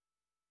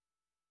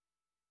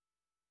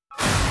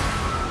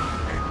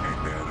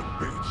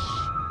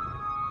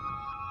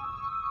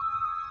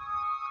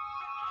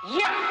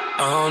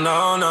Oh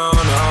no, no,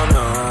 no,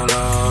 no,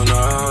 no,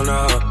 no,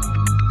 no.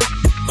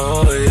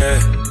 Oh yeah.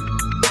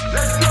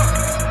 Let's go.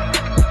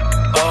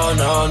 Oh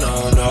no,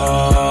 no, no.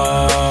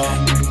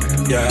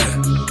 Yeah.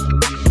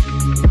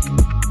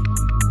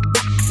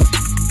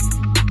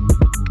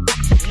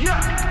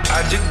 I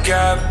just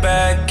got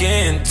back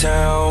in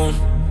town.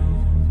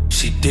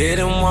 She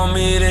didn't want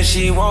me, then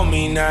she want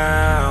me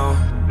now.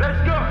 Let's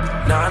go.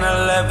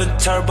 911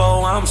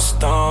 turbo, I'm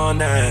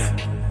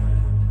stunning.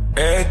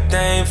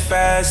 Everything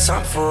fast,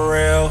 I'm for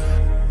real.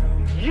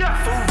 Yeah,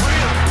 for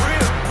real.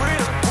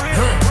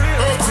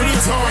 Up to the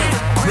time,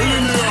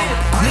 millennium.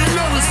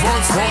 Millennium is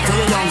once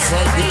walking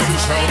alongside Baby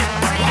Shout.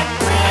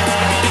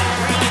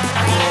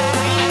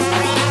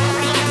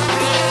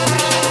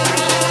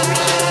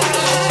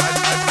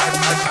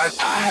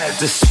 I had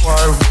to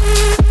swerve.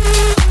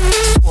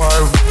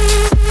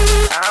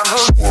 I'm a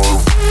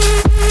swerve.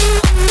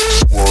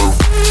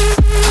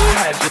 I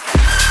had to.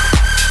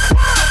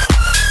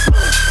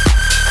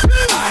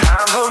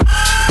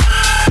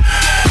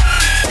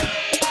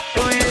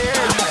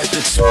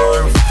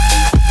 Swerve.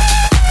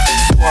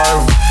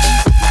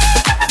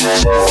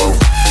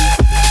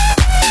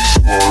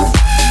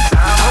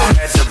 I'm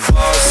at the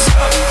boss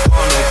up,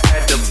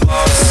 at the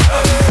boss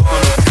up,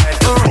 at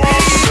the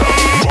boss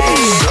up.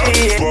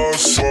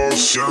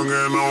 Boss, young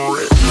and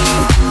rich.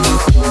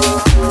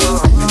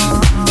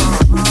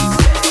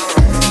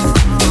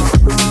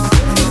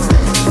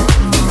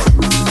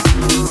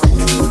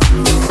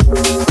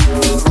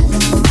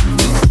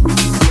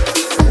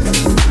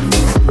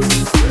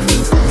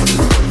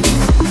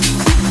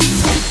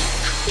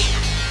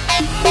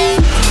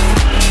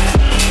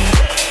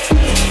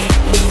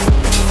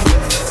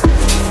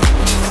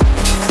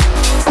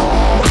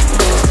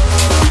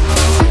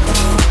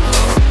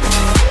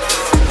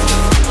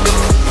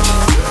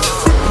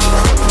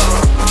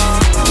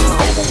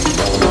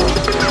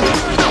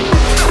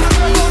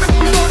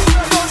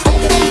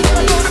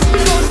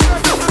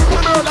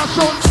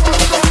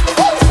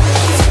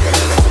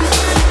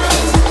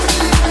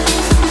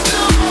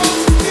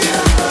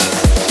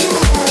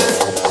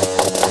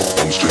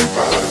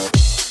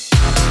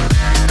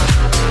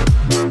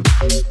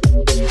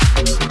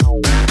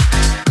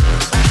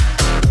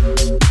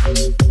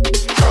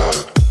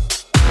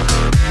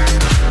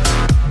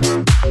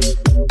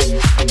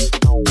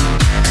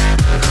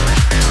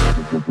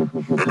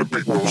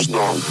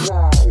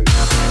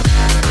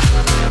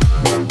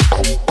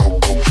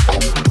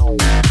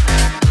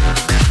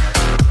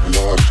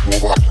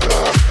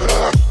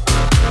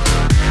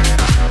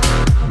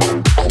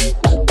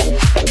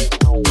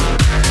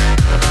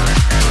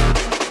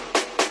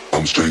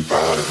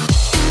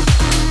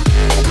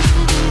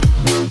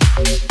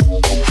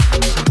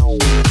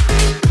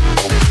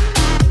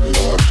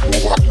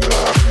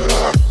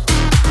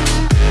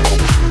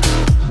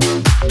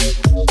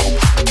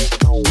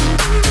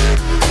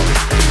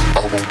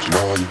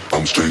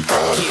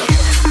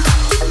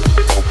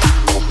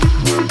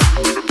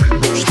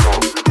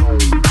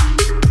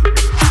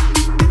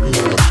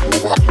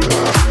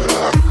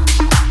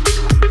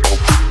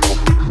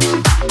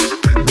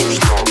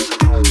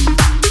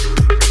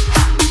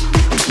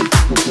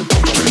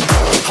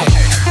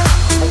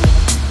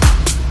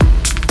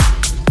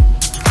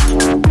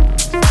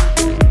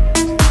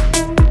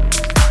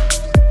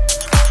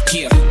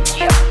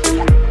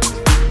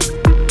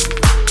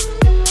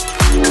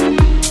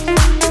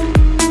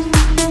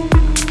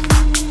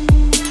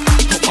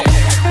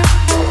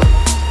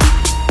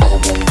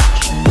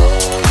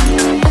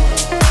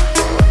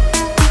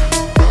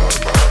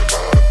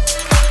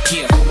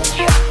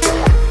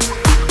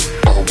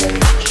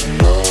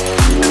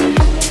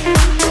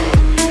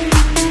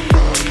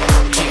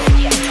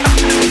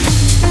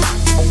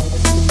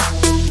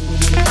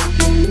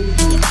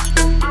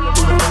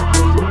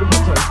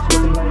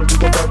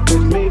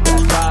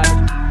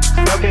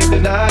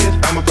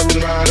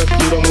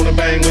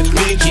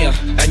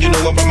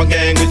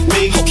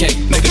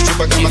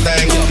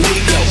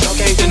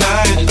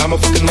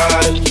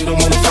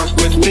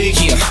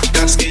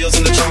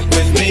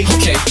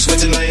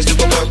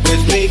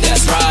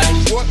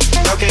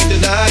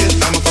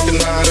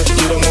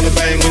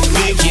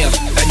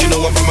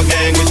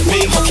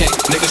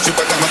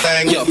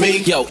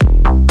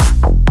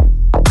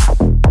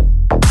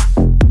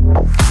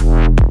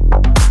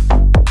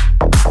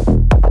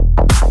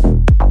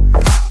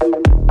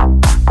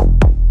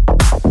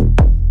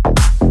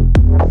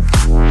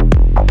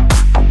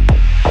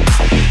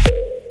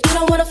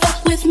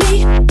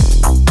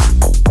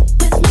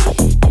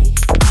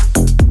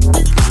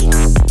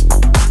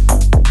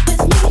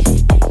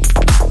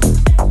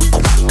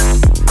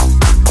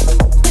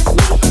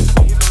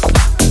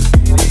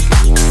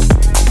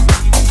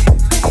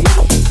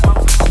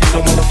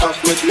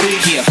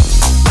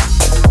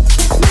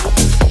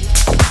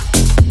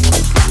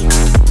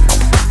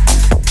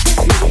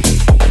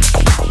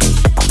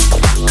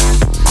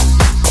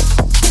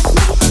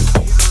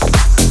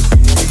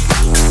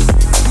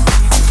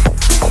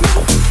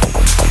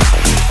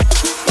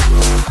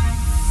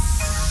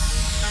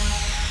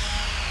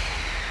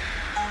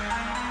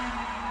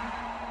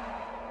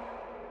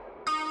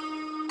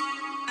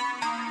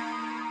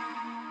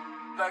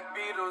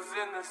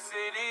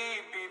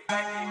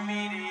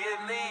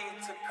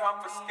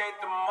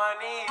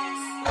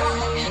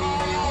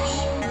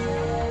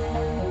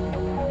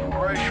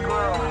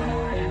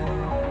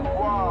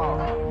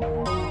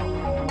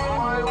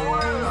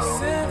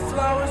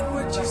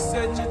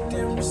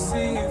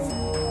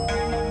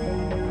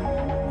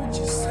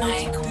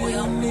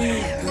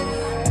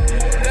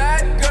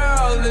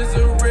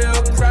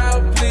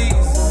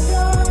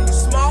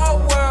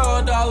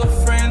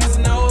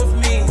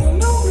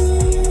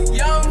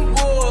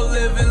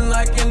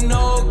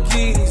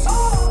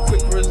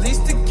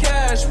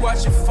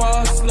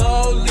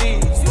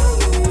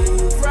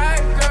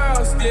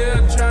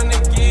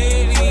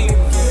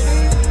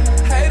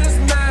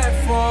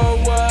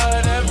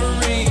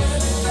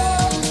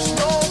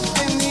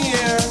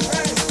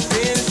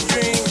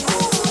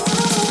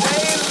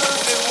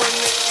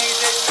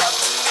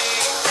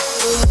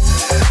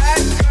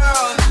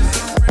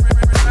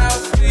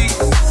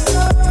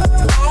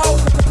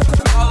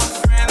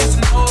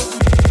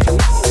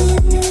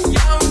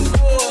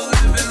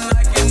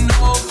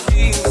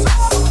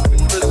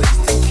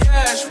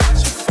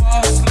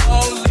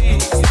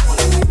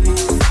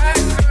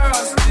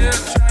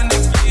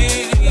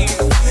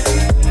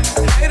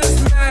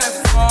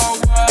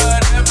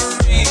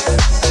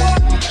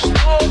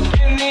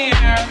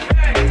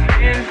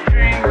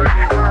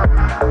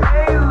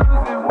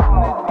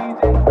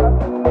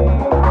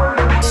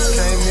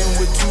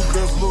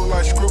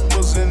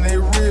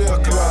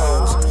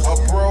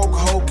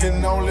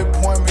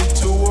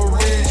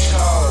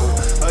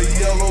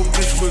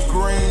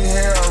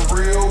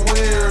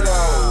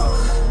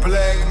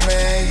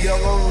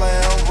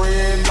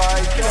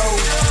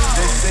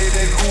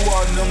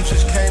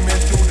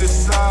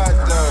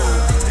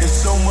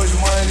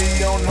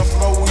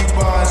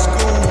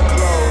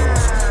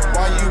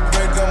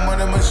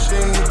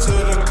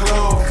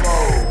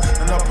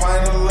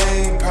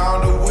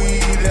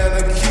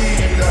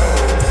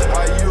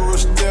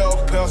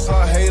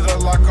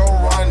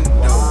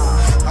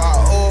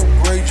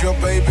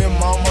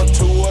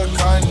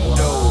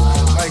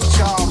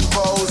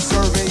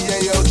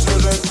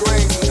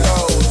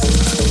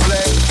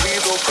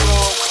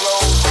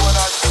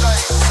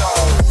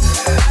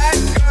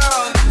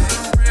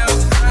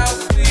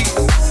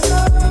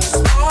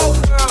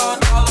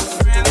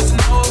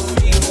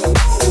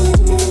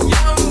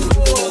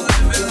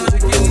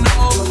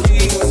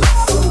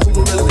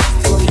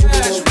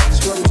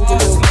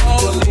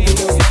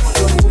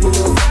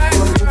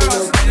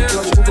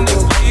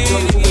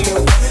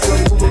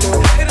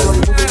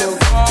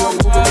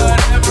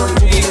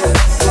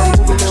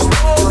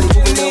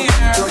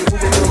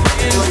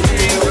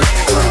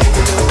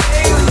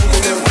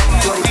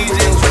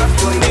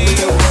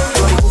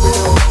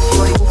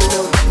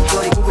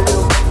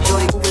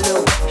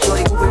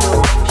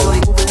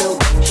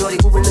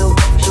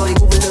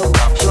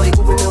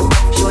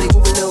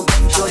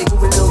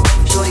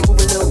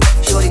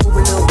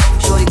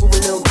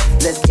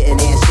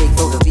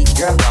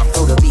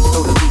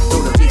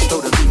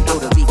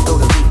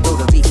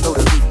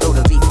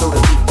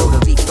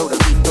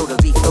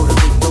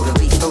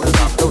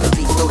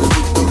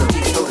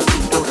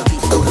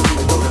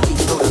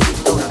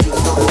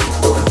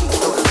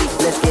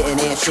 Let's get in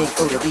there and shake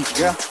for the beat,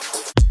 girl.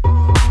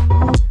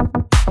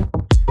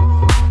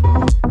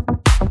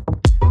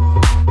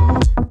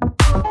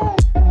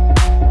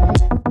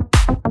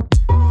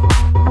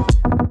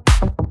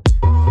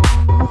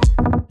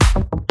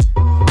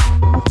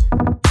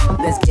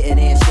 Let's get in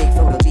there and shake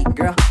for the beat,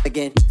 girl.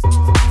 Again.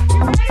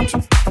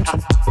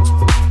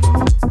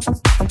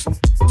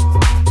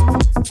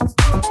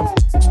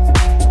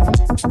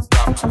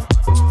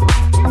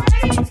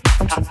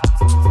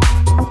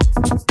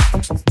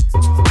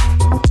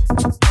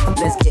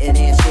 Let's get in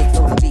there and shake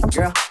for the beat,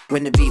 girl.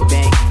 When the beat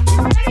bang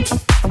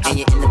and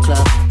you're in the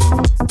club.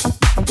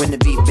 When the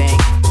beat bang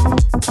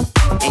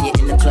and you're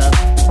in the club.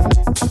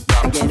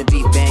 Again the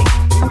beat bang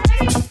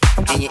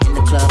and you're in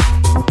the club.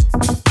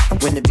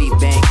 When the beat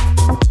bang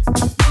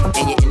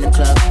and you're in the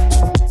club.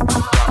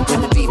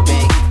 When the beat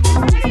bang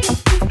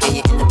and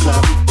you're in the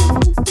club.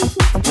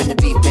 When the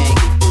beat bang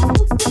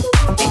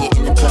and you're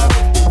in the club.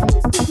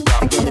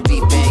 Again the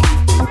beat bang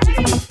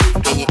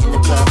and you're in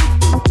the club.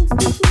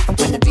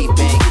 When the beat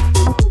bang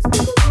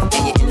and you're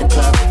in the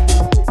club.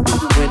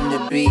 When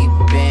the beat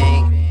bang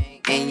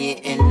and you're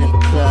in the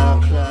club.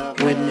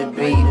 When the beat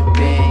bang and you're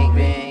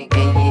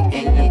in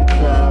the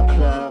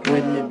club.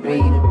 When the beat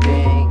bang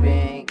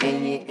and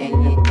you're in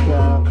the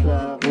club.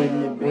 When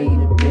the beat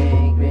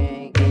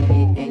bang and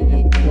you're in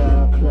the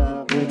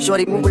club.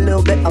 Shorty, move a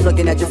little bit, I'm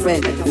looking at your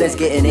friend. Let's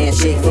get in there and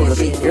shake for the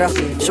beat, girl.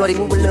 Shorty,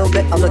 move a little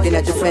bit, I'm looking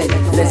at your friend.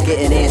 Let's get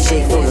in there and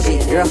shake for the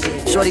beat, girl.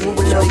 Shorty, move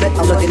a little bit,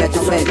 I'm looking at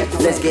your friend.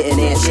 Let's get in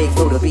there and shake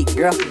for the beat,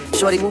 girl.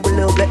 Shorty, move a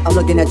little bit, I'm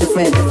looking at your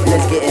friend.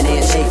 Let's get in there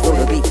and shake for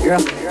the beat,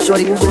 girl.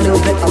 Shorty, move a little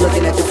bit, I'm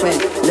looking at your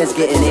friend. Let's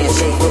get in there and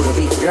shake for the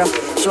beat, girl.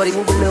 Shorty,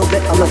 move a little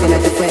bit, I'm looking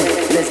at your friend.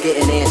 Let's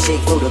get in there and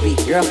shake for the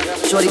beat, girl.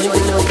 Shorty, move a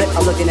little bit,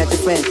 I'm looking at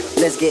your friend.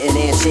 Let's get in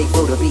there and shake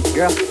for the beat,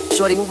 girl.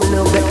 Shorty, move a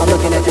little bit, I'm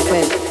looking at your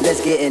friend.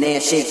 Let's get in there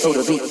and shake for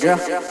the beat, girl.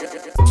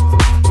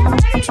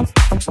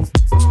 Let's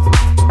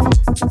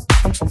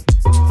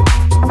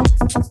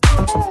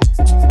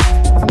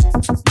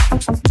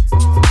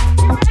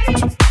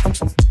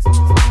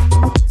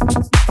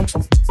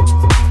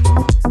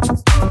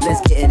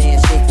get in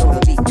and shake for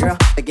the beat, girl.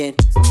 Again.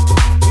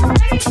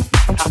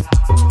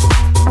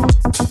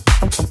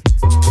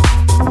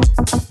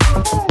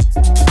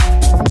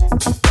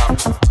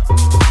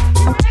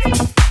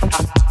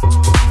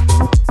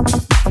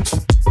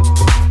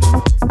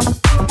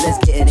 Let's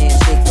get in and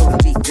shake for the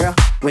beat, girl.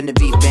 When the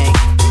beat bang,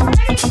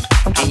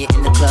 and you're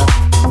in the club.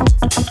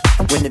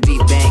 When the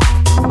beat bang,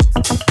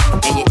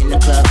 and you're in the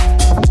club.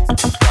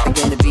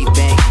 Again the beat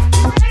bang,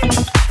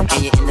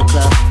 and you're in the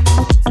club.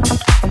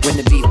 When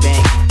the beat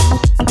bang,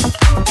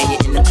 and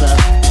you're in the club.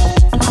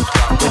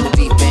 When the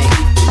beat bang,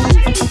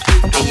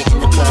 and you're in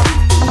the club.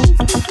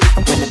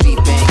 When the beat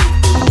bang,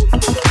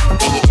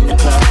 and you're in the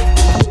club.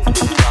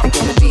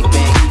 Again the beat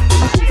bang,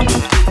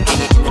 and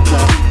you're in the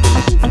club.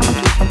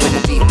 When the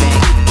beat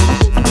bang,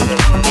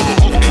 and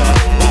you're in the club.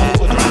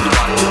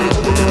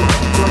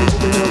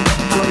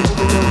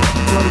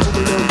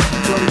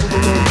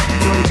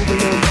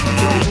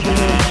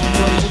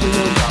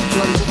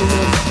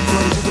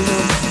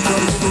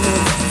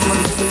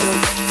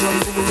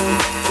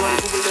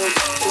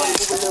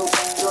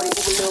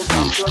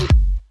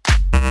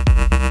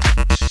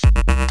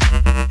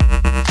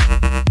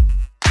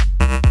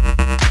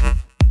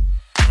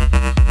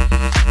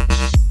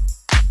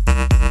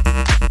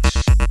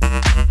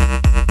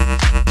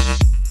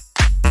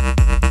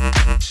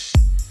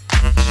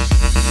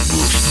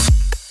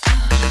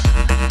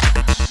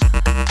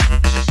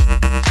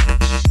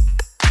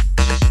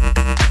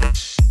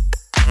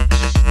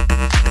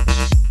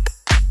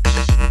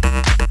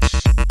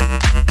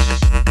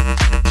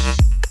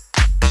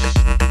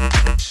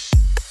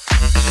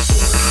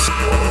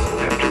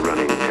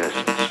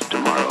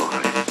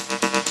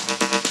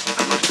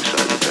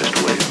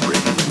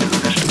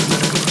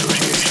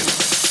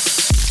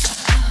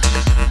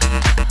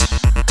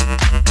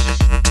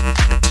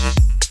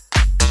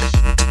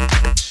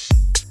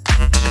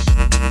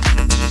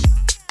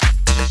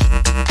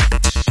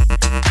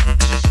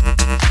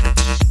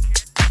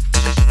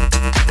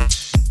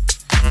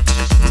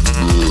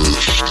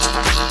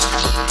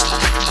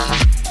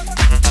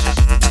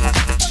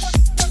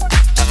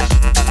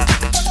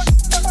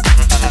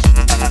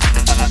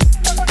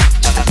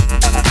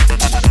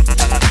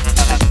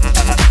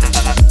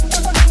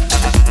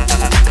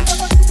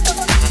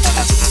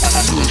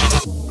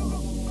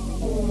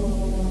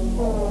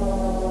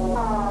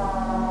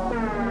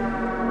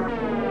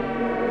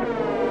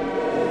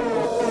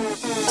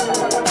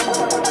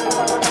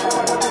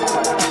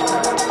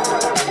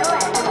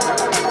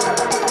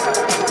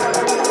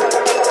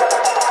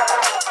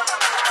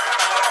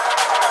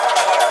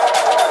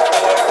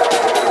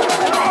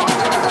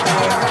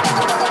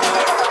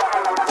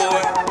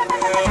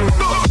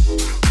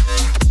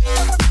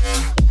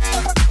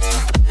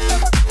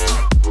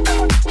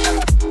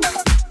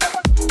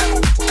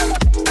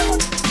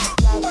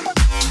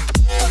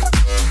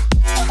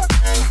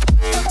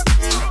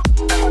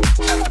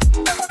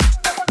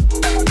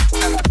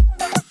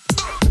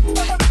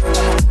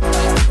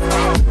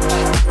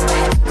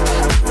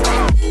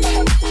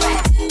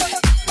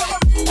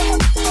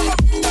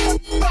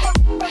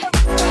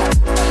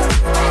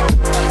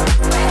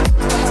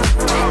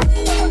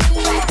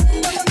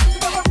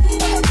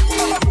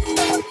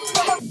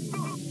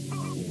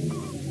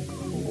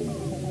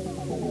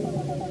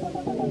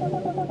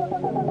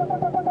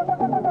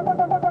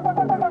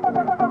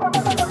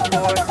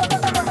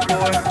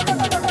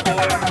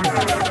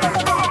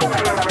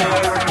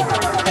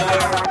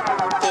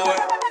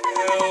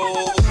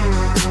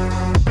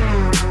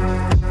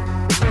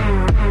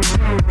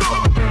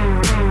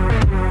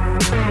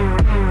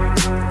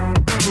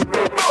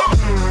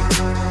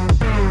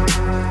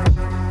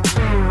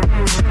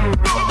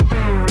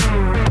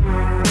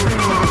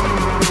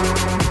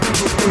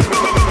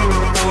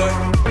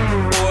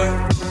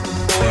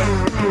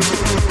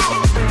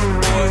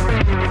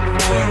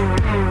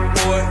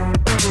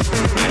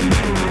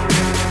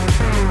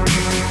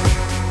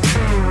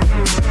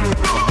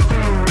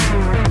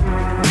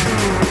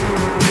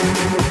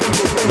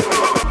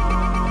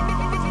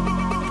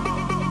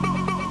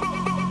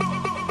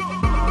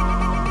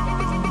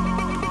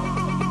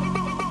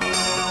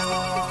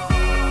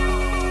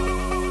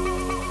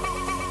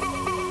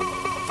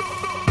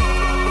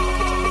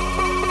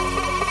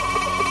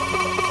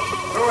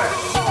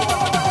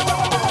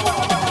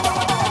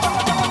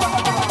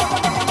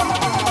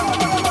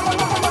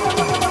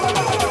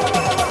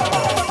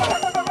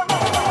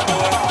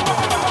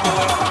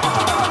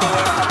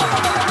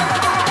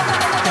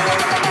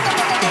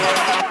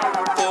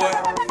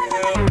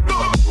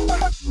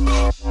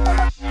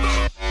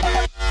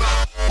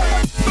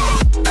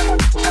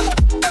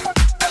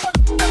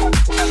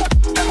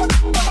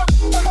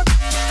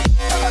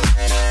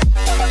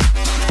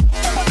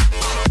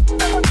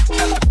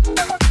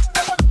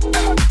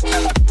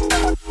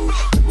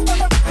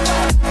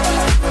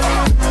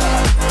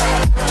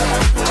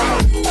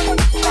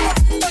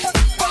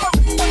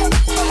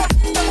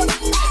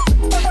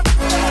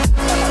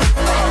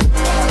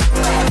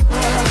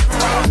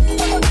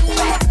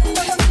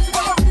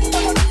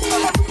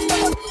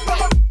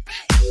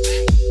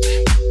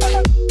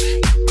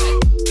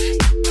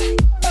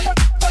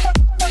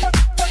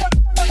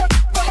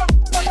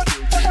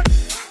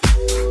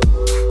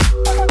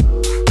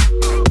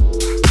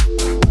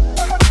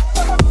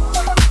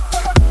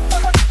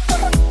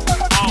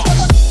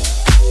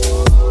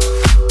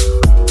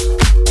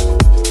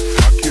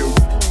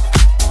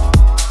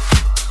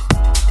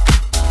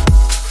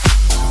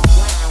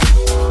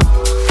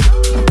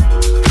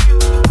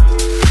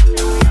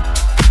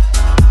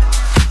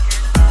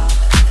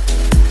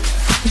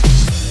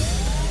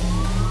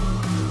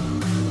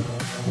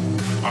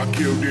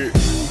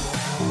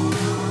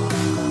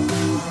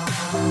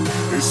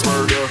 it's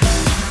murder.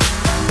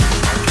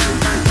 I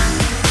killed it,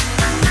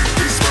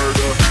 it's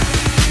murder.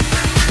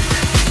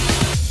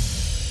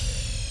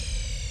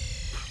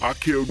 I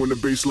killed when the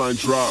bassline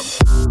dropped.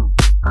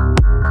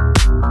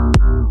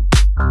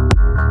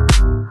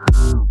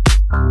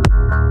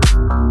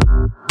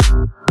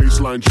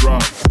 Bassline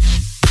drop.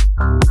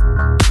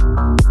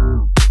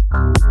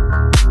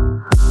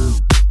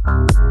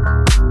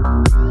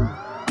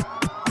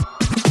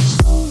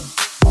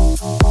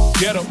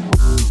 Get 'em.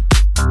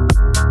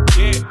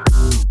 Yeah.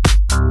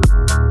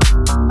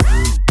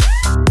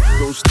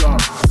 Don't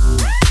stop.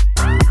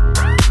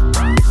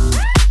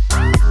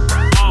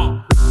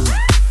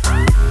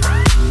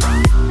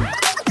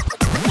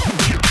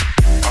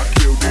 I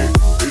killed it,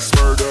 it's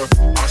murder.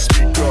 I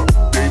speak up,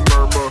 they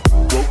murmur,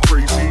 go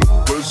crazy,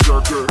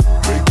 berserker,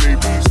 make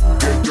babies,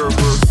 get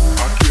gerber.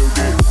 I killed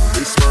it,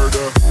 it's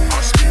murder.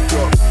 I speak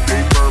up,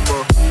 they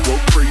murmur, go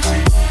crazy,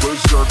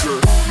 berserker,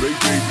 make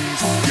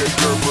babies, get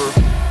gerber.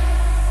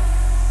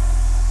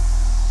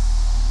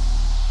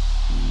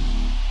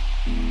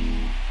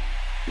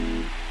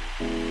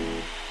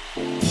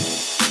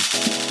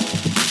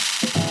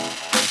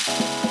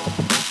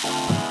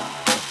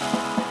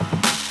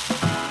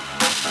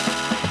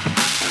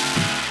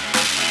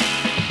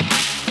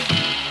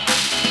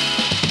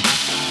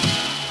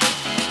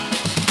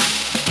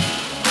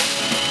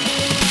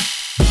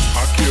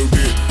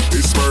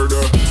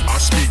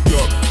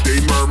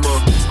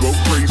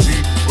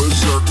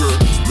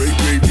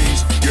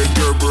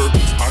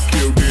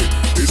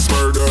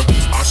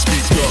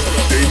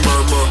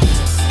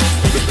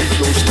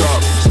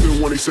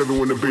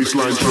 When the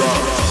bassline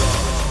drop,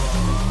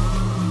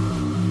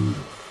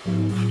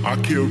 I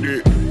killed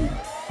it.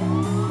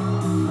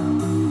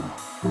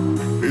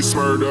 It's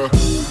murder.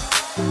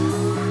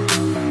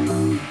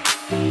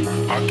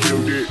 I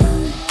killed it.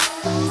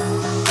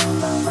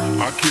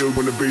 I killed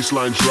when the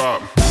bassline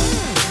drop.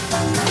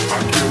 I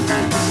killed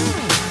it.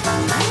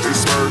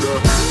 It's murder.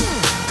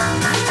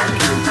 I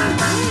killed it.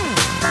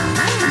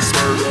 It's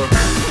murder.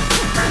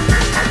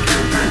 I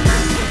killed it.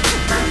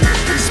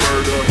 It's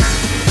murder.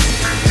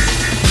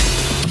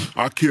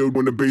 I killed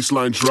when the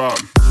bassline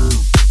dropped.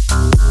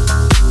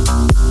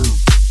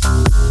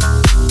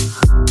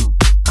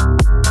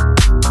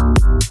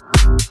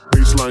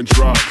 Bassline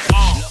drop.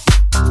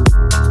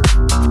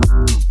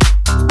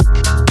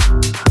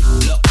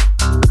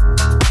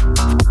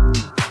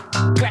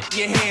 Clap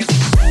your hands.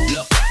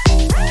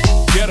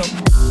 Get 'em.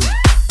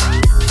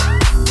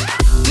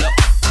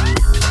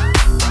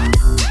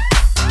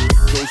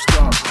 Don't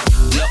stop.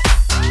 Get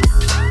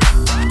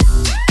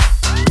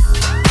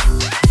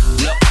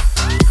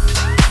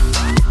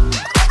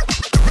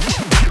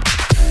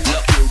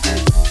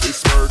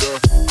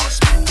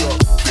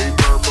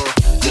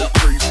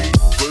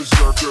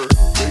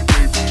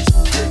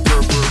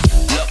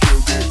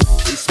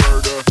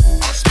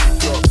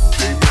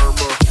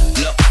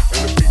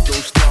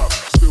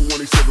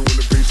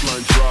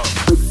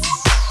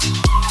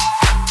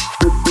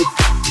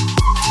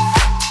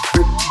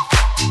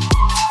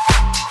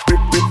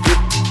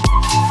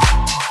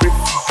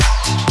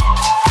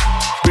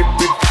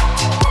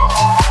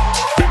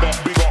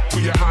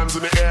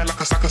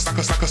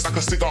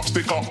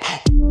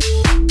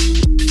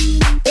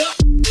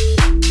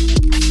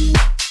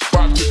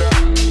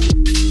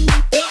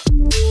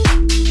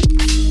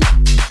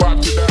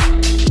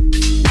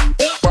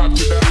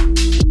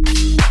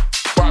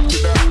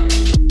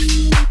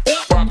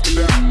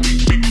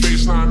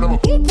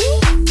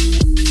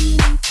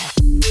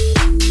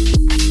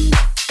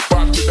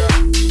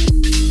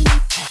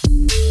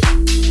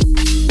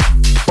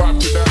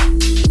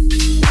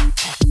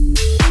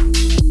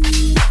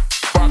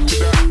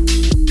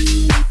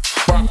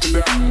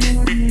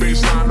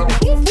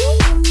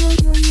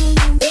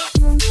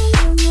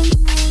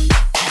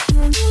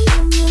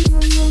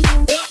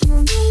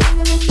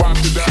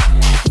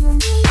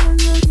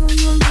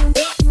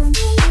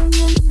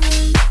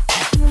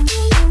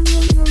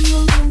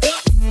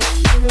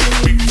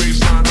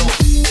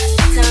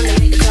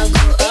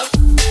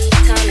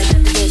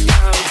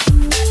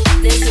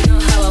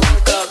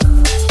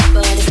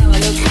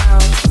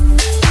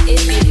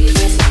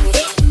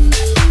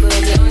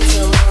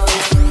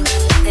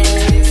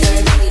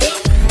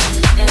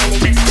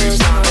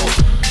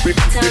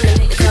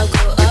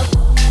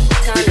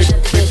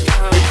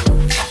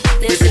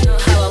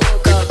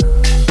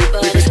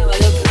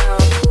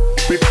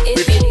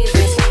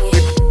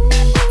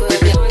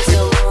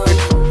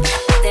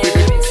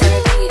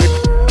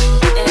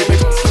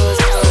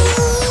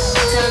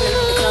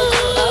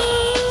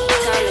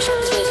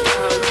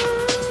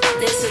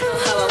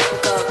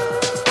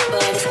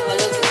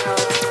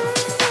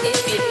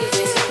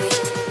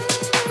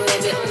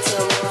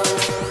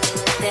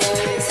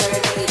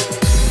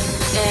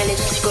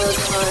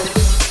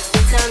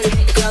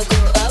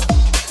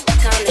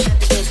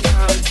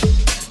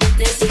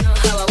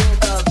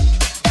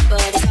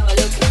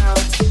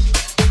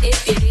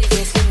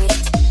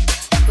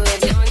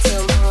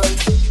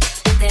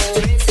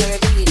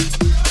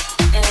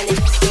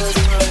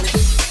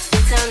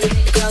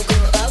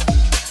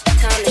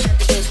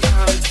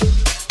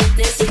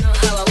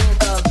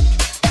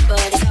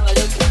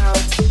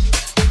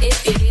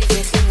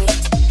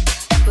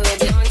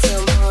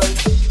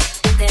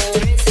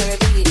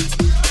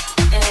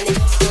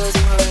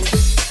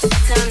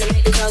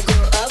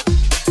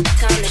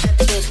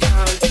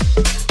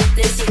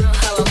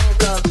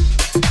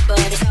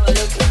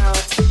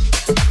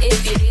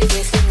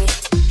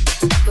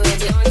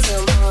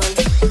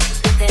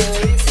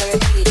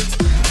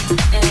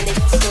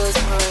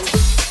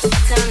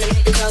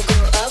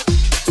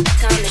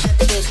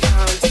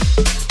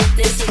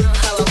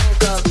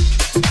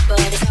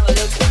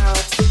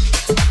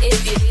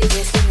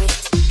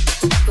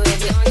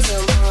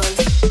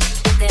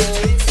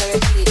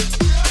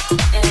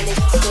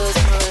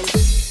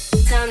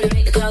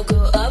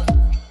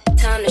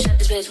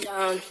bitch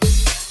down.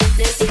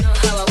 This is not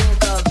how I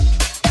woke up,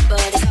 but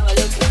it's how I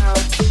look now.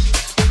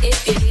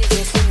 If you leave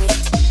with me,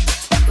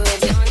 we'll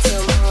be on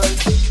till morn.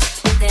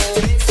 Then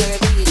we rinse and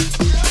repeat,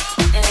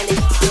 and it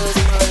just goes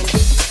on.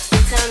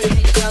 Time to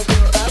make the club go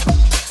up,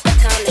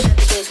 time to shut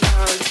the bitch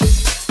down.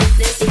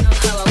 This is not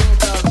how I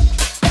woke up,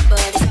 but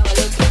it's how I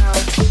look now.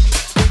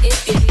 If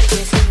you leave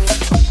with me,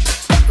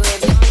 we'll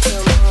be on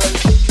till morn.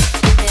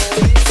 Then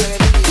we rinse and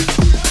repeat,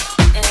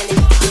 and it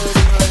just goes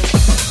on.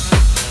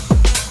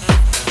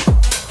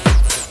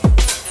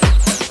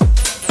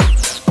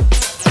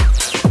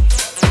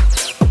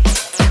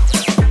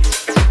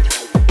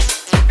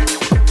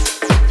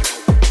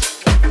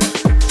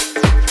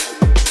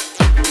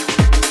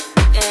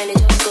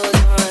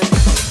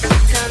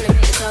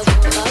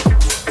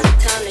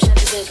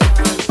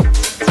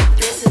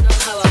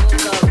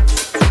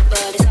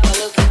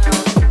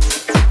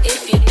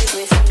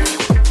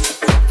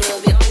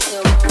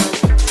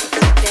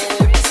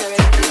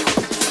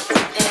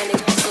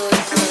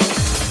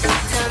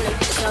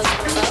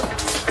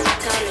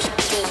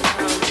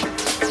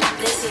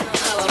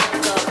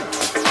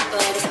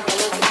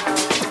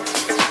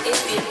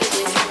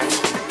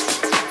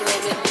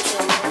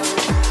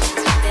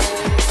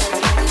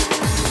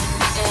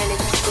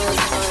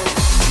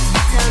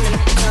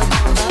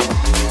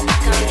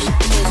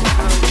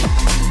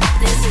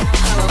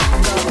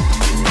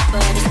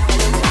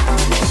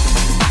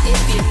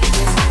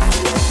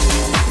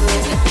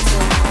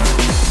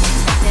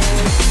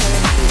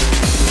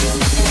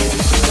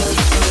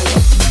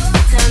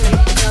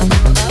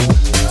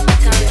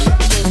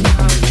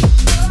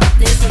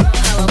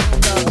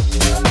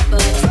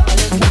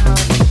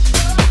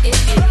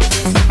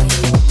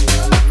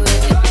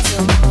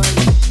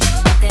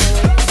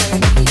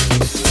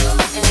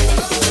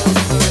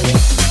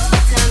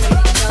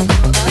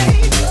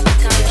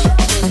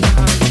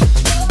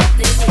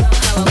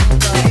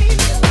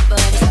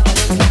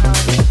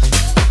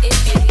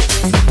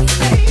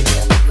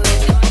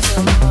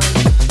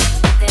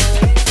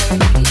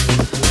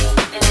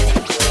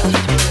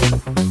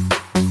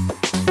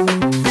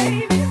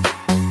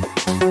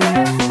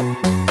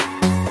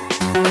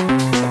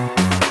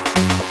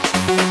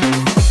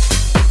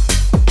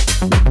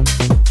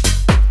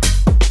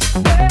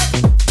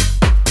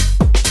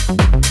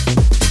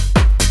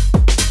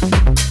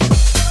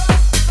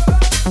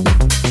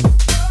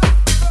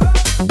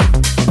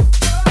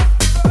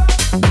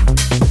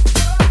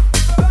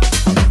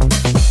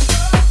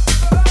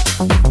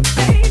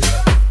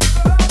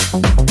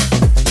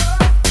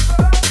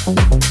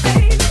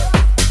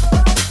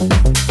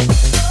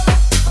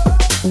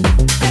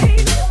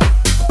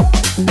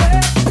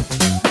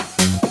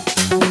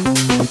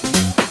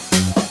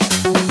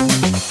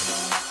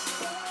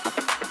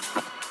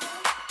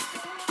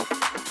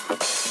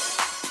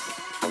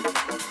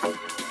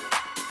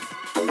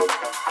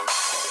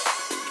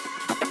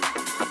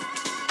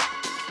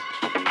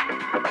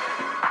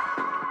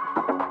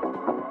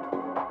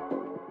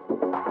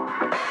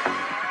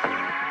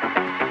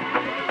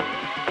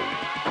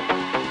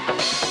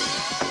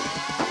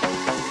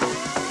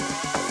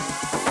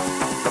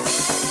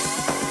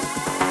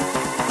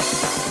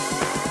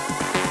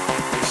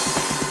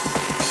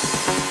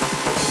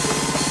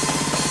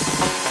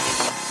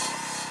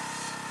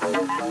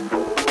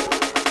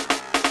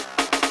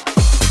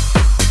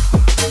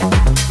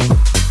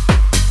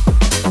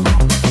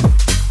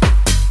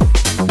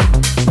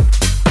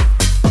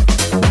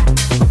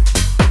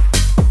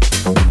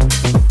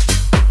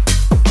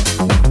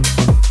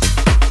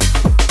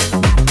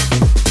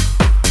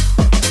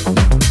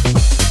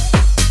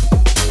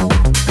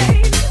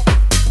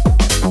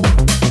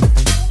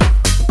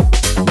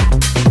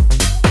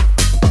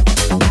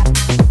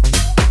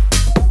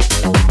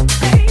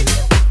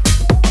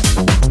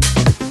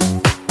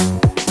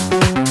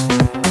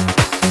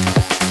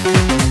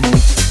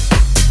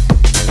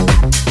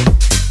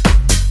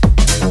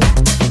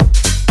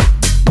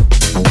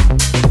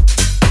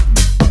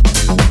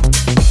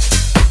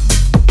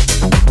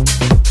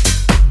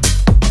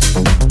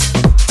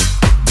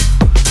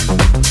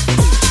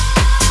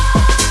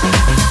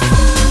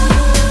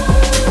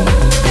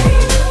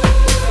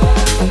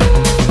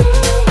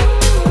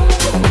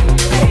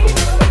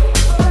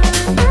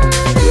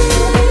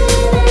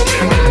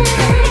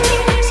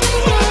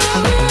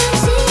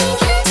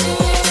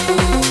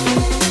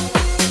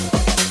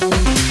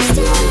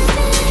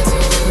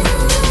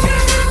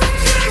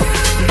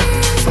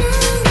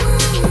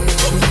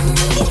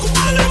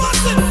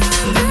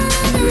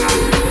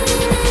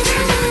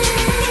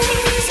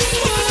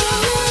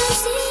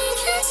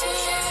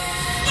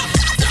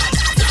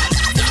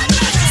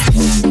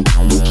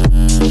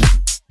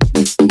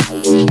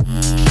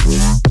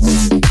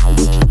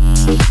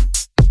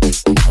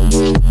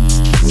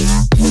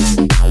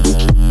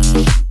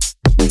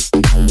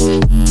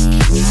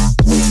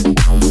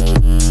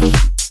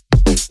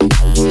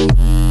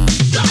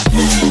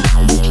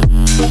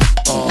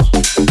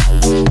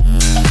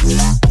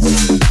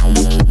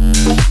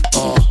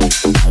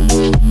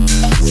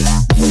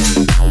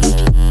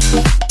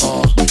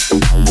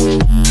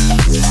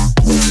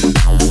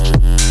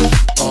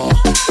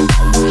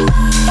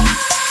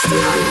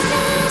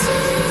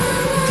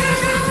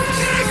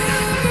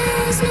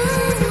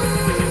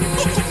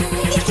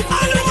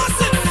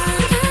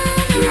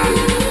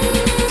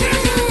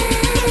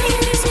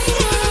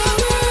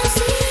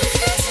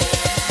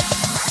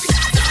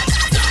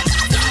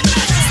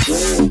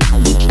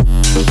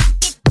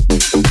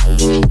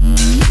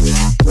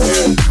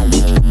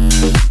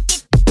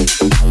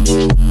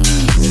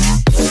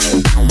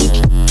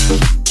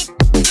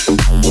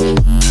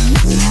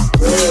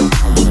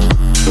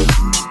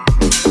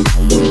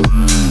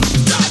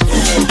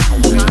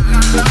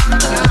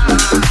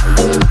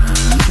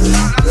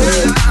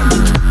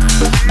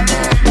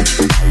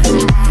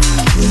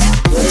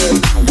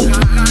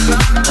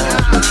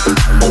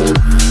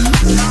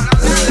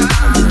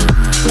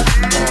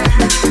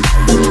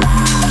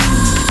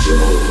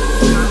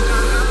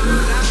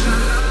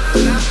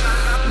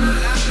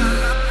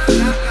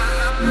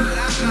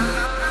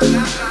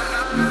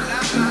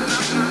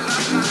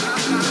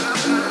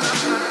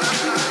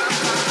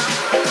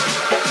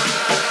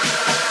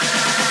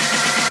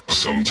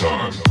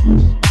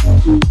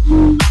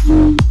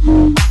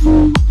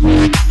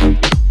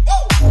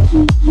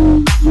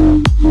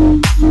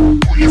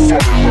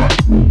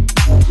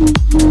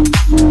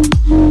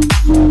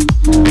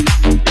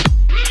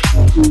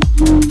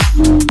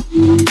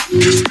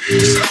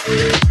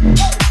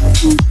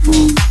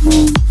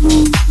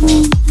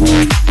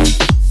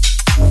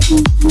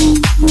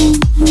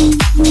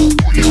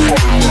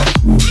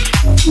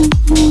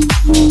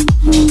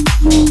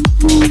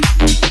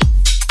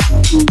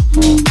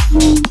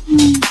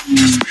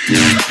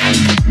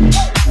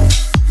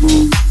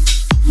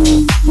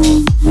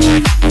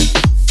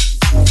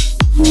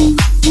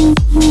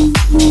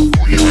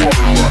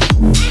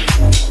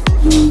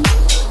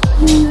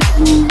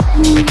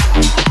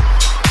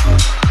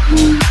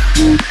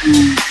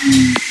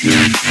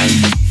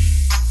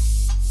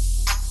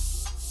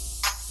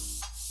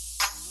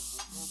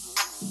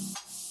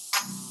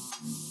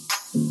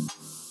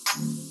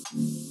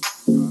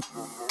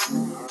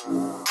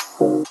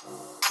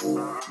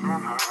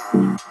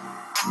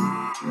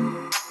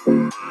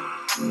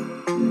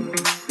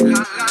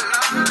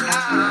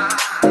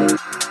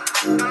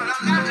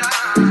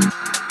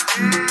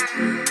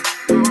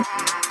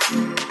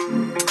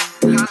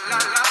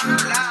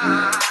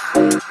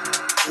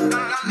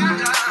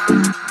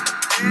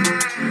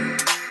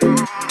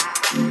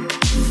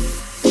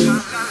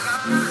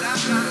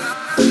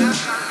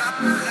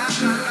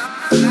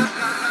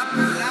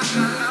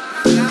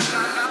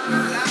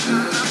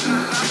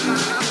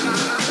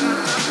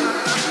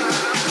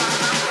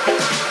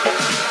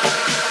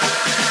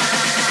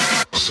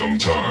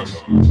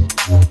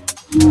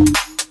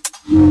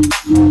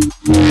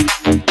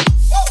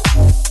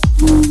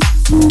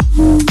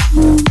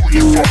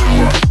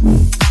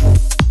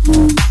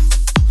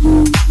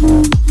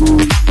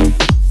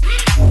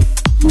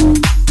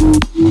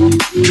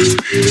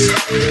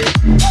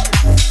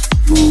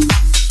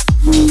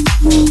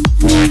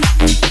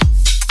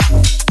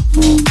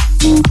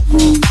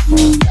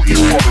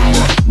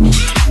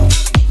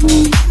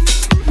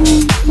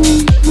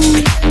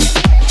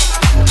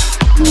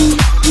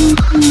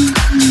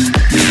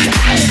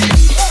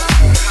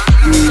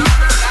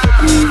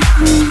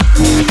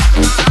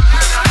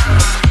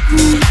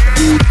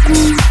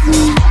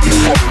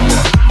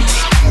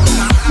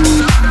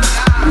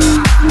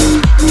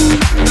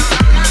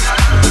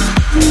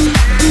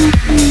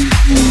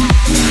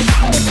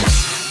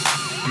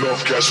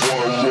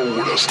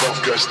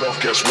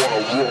 cats wanna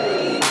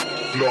roll.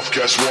 Enough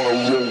cats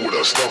wanna roll with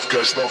us. Enough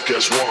cats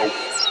wanna.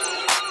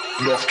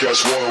 Enough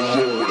cats wanna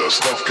roll with us.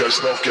 Enough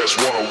cats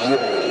wanna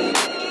roll.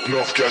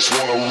 Enough cats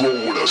wanna roll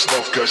with us.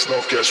 Enough cats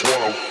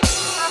wanna.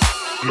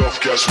 Enough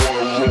cats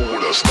wanna roll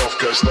with us. Enough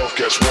cats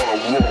wanna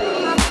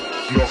roll.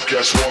 Enough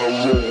cats wanna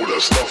roll with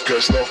us. Enough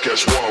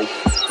cats wanna.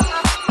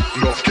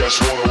 Enough cats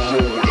wanna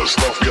roll with us.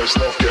 Enough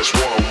cats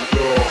wanna.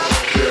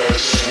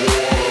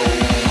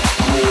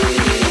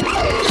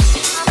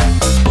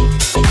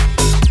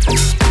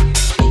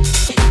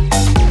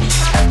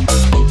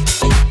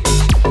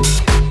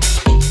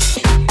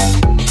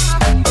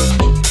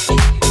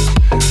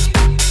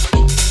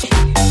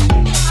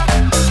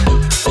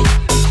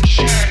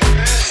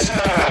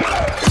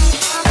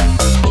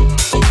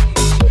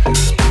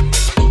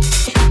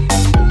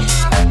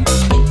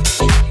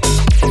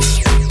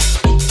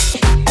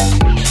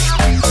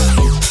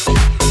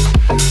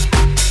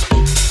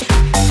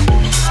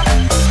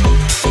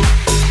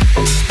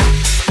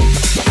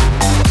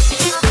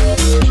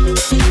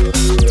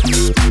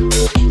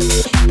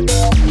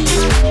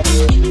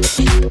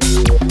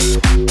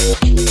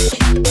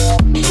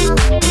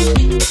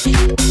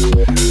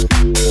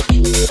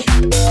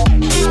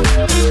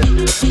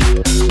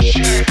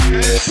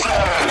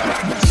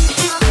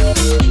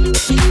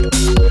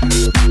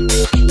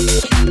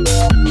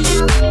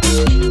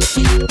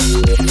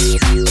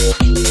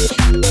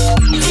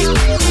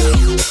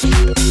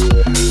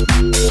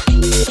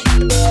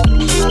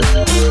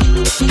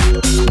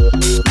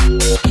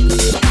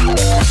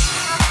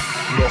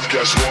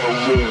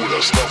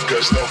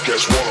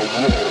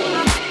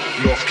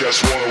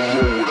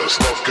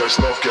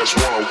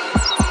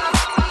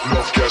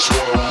 Enough cats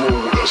wanna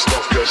roll with us.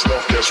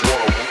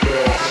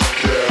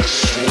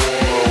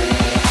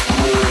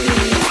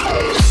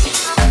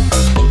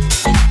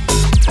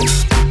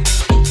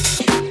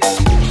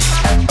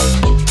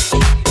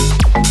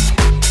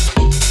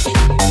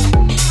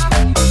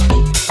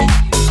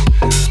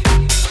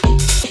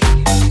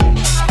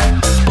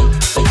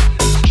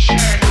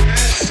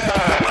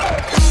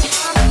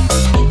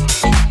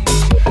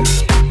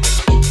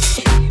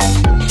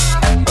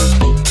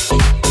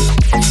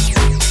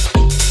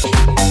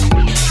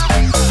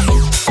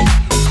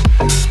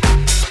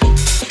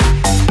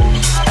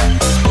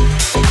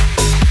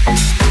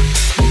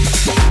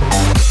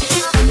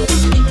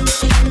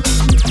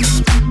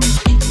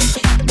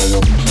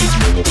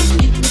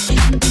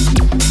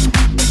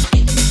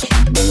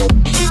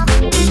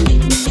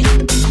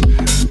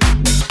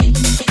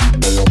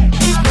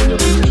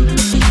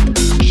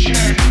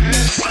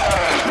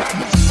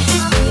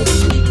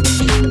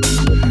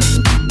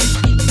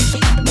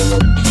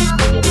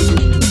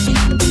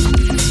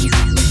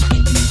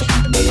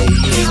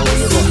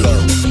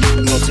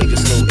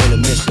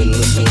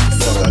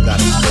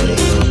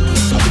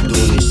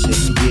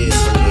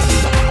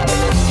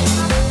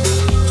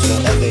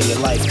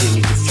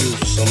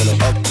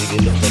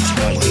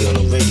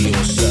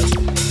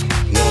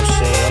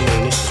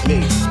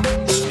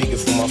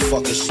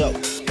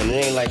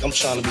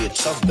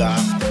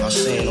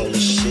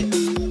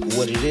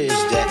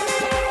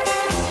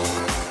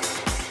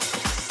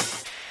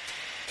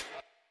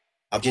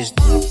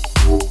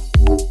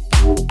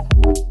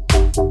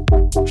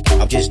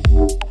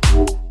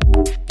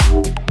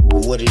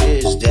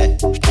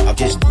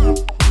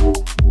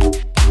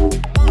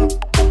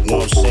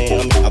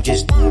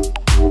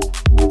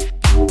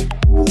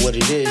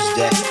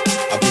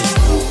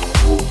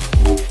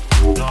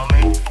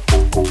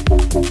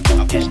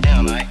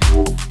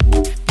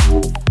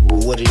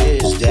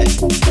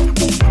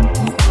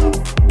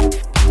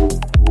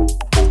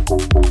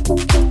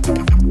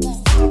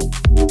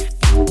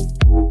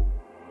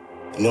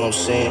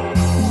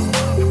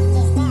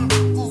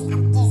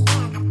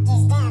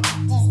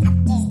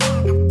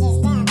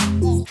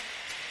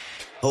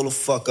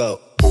 Fuck up.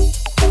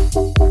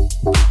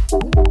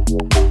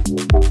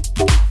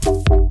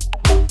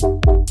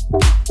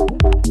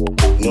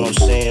 You know what I'm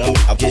saying?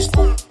 I'm just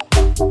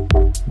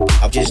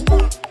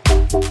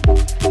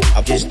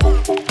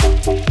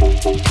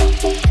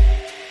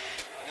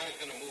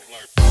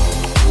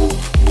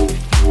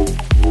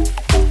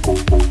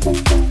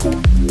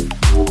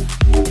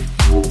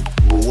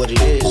what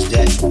it is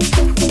that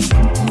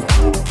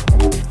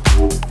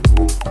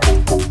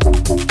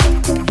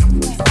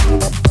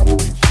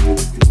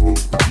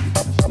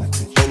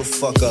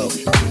fuck up.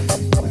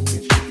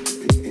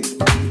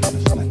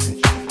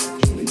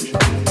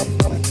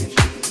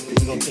 We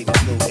gonna take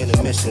this little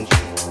intermission.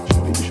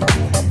 Shorty, you should go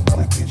ahead,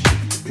 clap that shit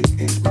with your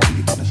big ass, baby,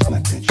 you wanna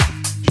slap that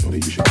shit. Shorty,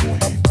 you should go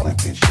ahead, clap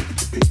that shit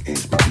with your big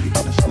ass, baby, you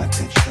wanna slap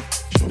that shit.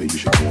 Shorty,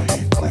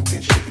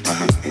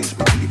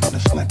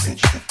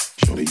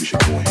 you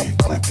should go ahead,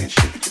 clap that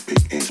shit with your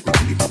big ass,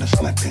 baby, you wanna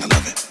slap that. I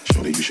love it.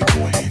 Shorty, you should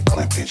go ahead,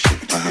 clap that shit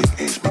with your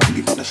big ass, baby,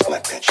 you wanna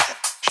slap that shit.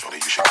 Shorty,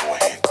 you should go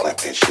ahead, clap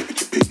that shit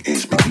with your big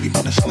ass, baby, you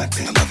wanna slap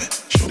that. I love it.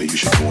 Shorty, you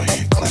should go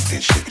ahead, clap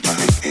that shit with your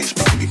big ass,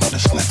 baby, you wanna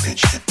slap that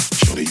shit.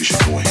 Shorty, you should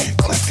go ahead,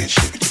 clap that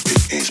shit with your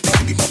big ass,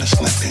 baby, you wanna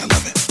slap that. I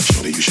love it.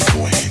 Shorty, you should go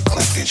ahead,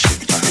 clap that shit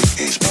with your big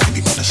ass, baby,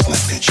 you wanna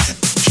slap that shit.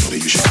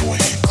 Shorty, you should go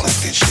ahead, clap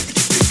that shit with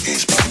your big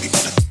ass, but me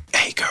wanna.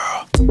 Hey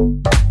girl.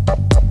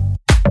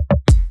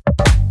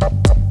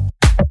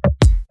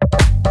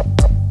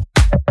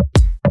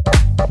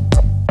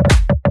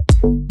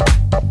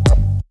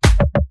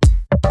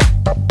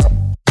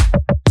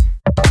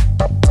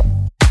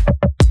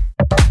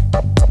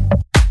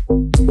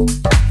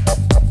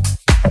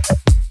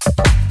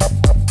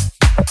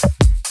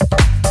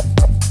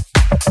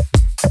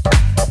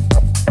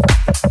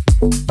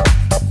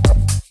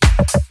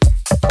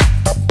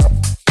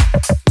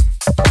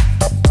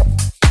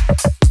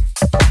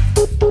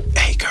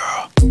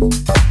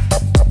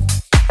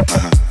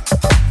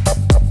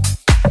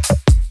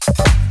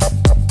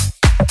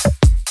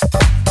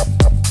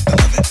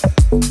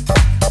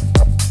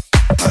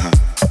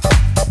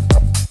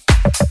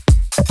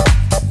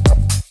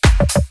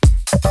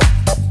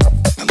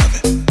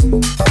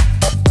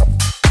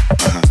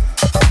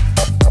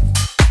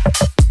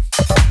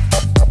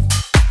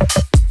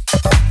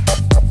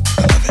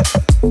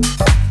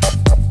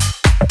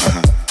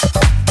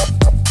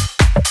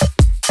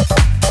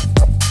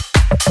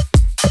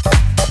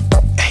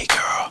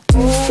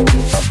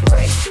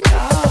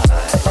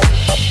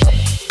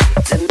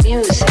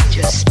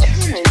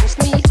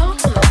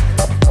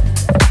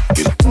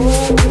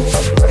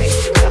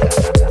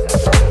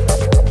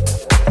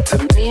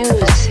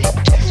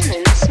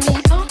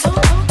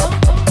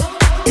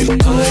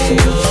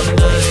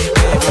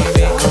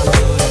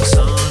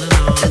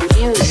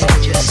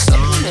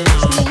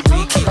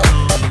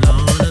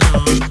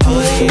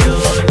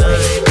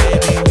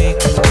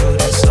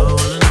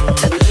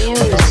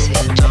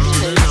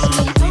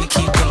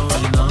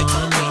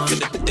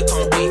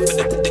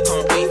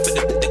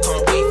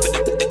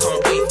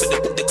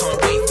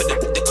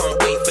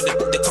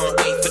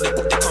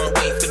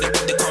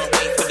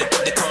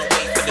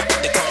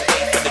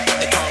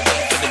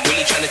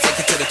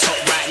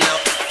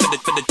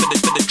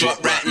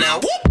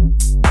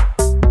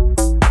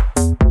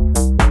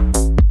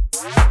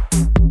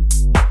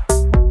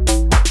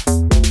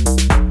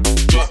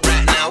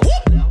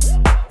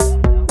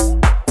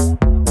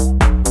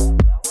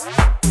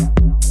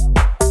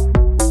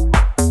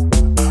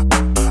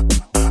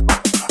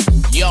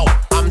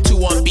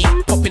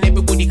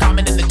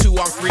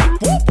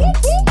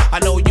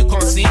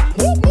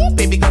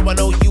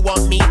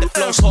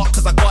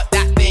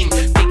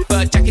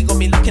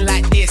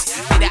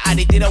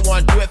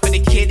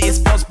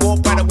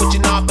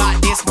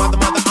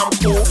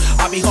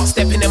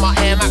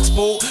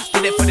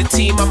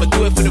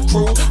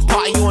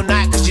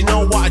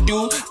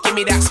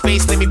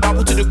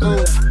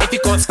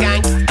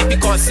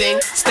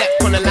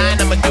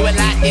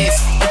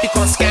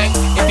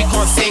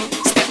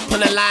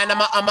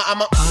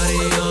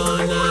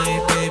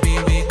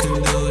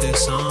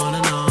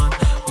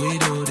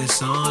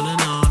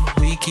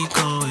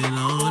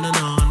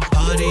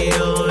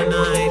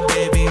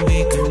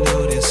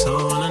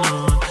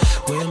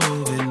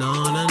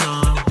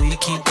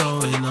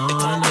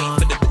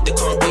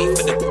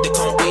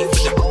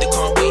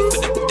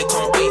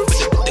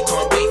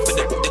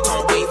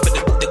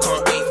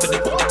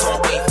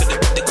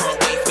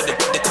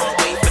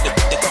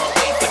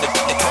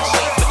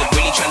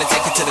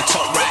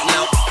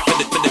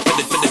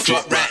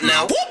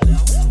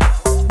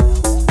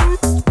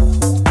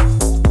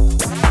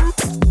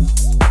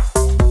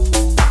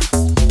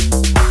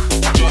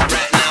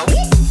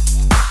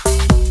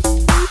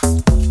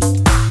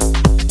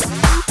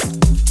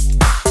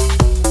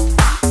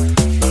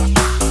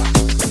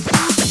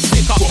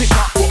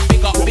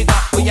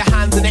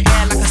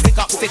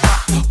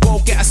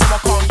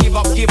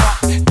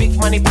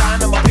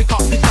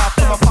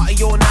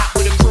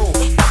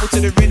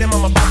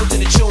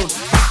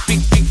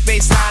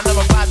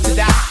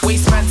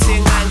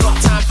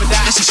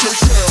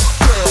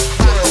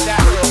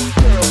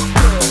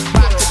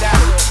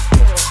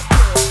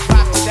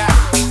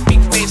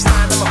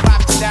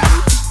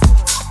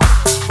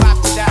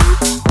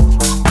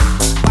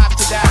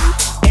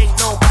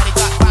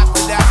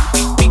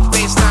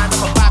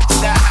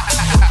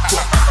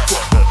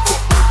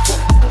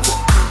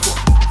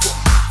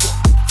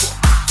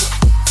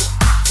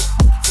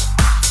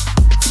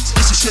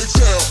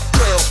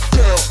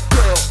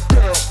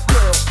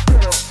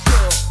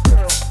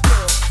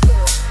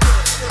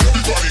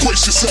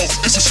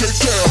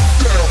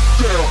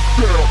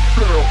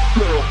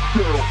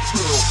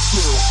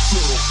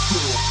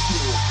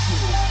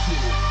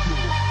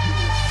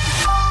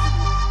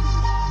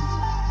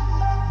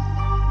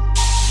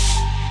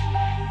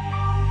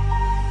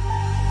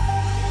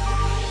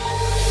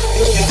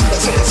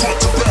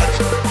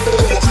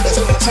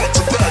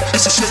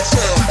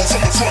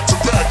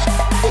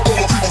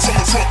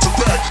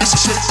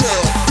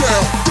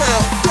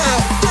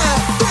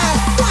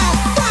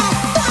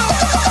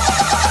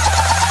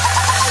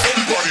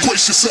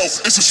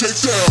 Yourself, it's a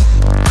shakedown.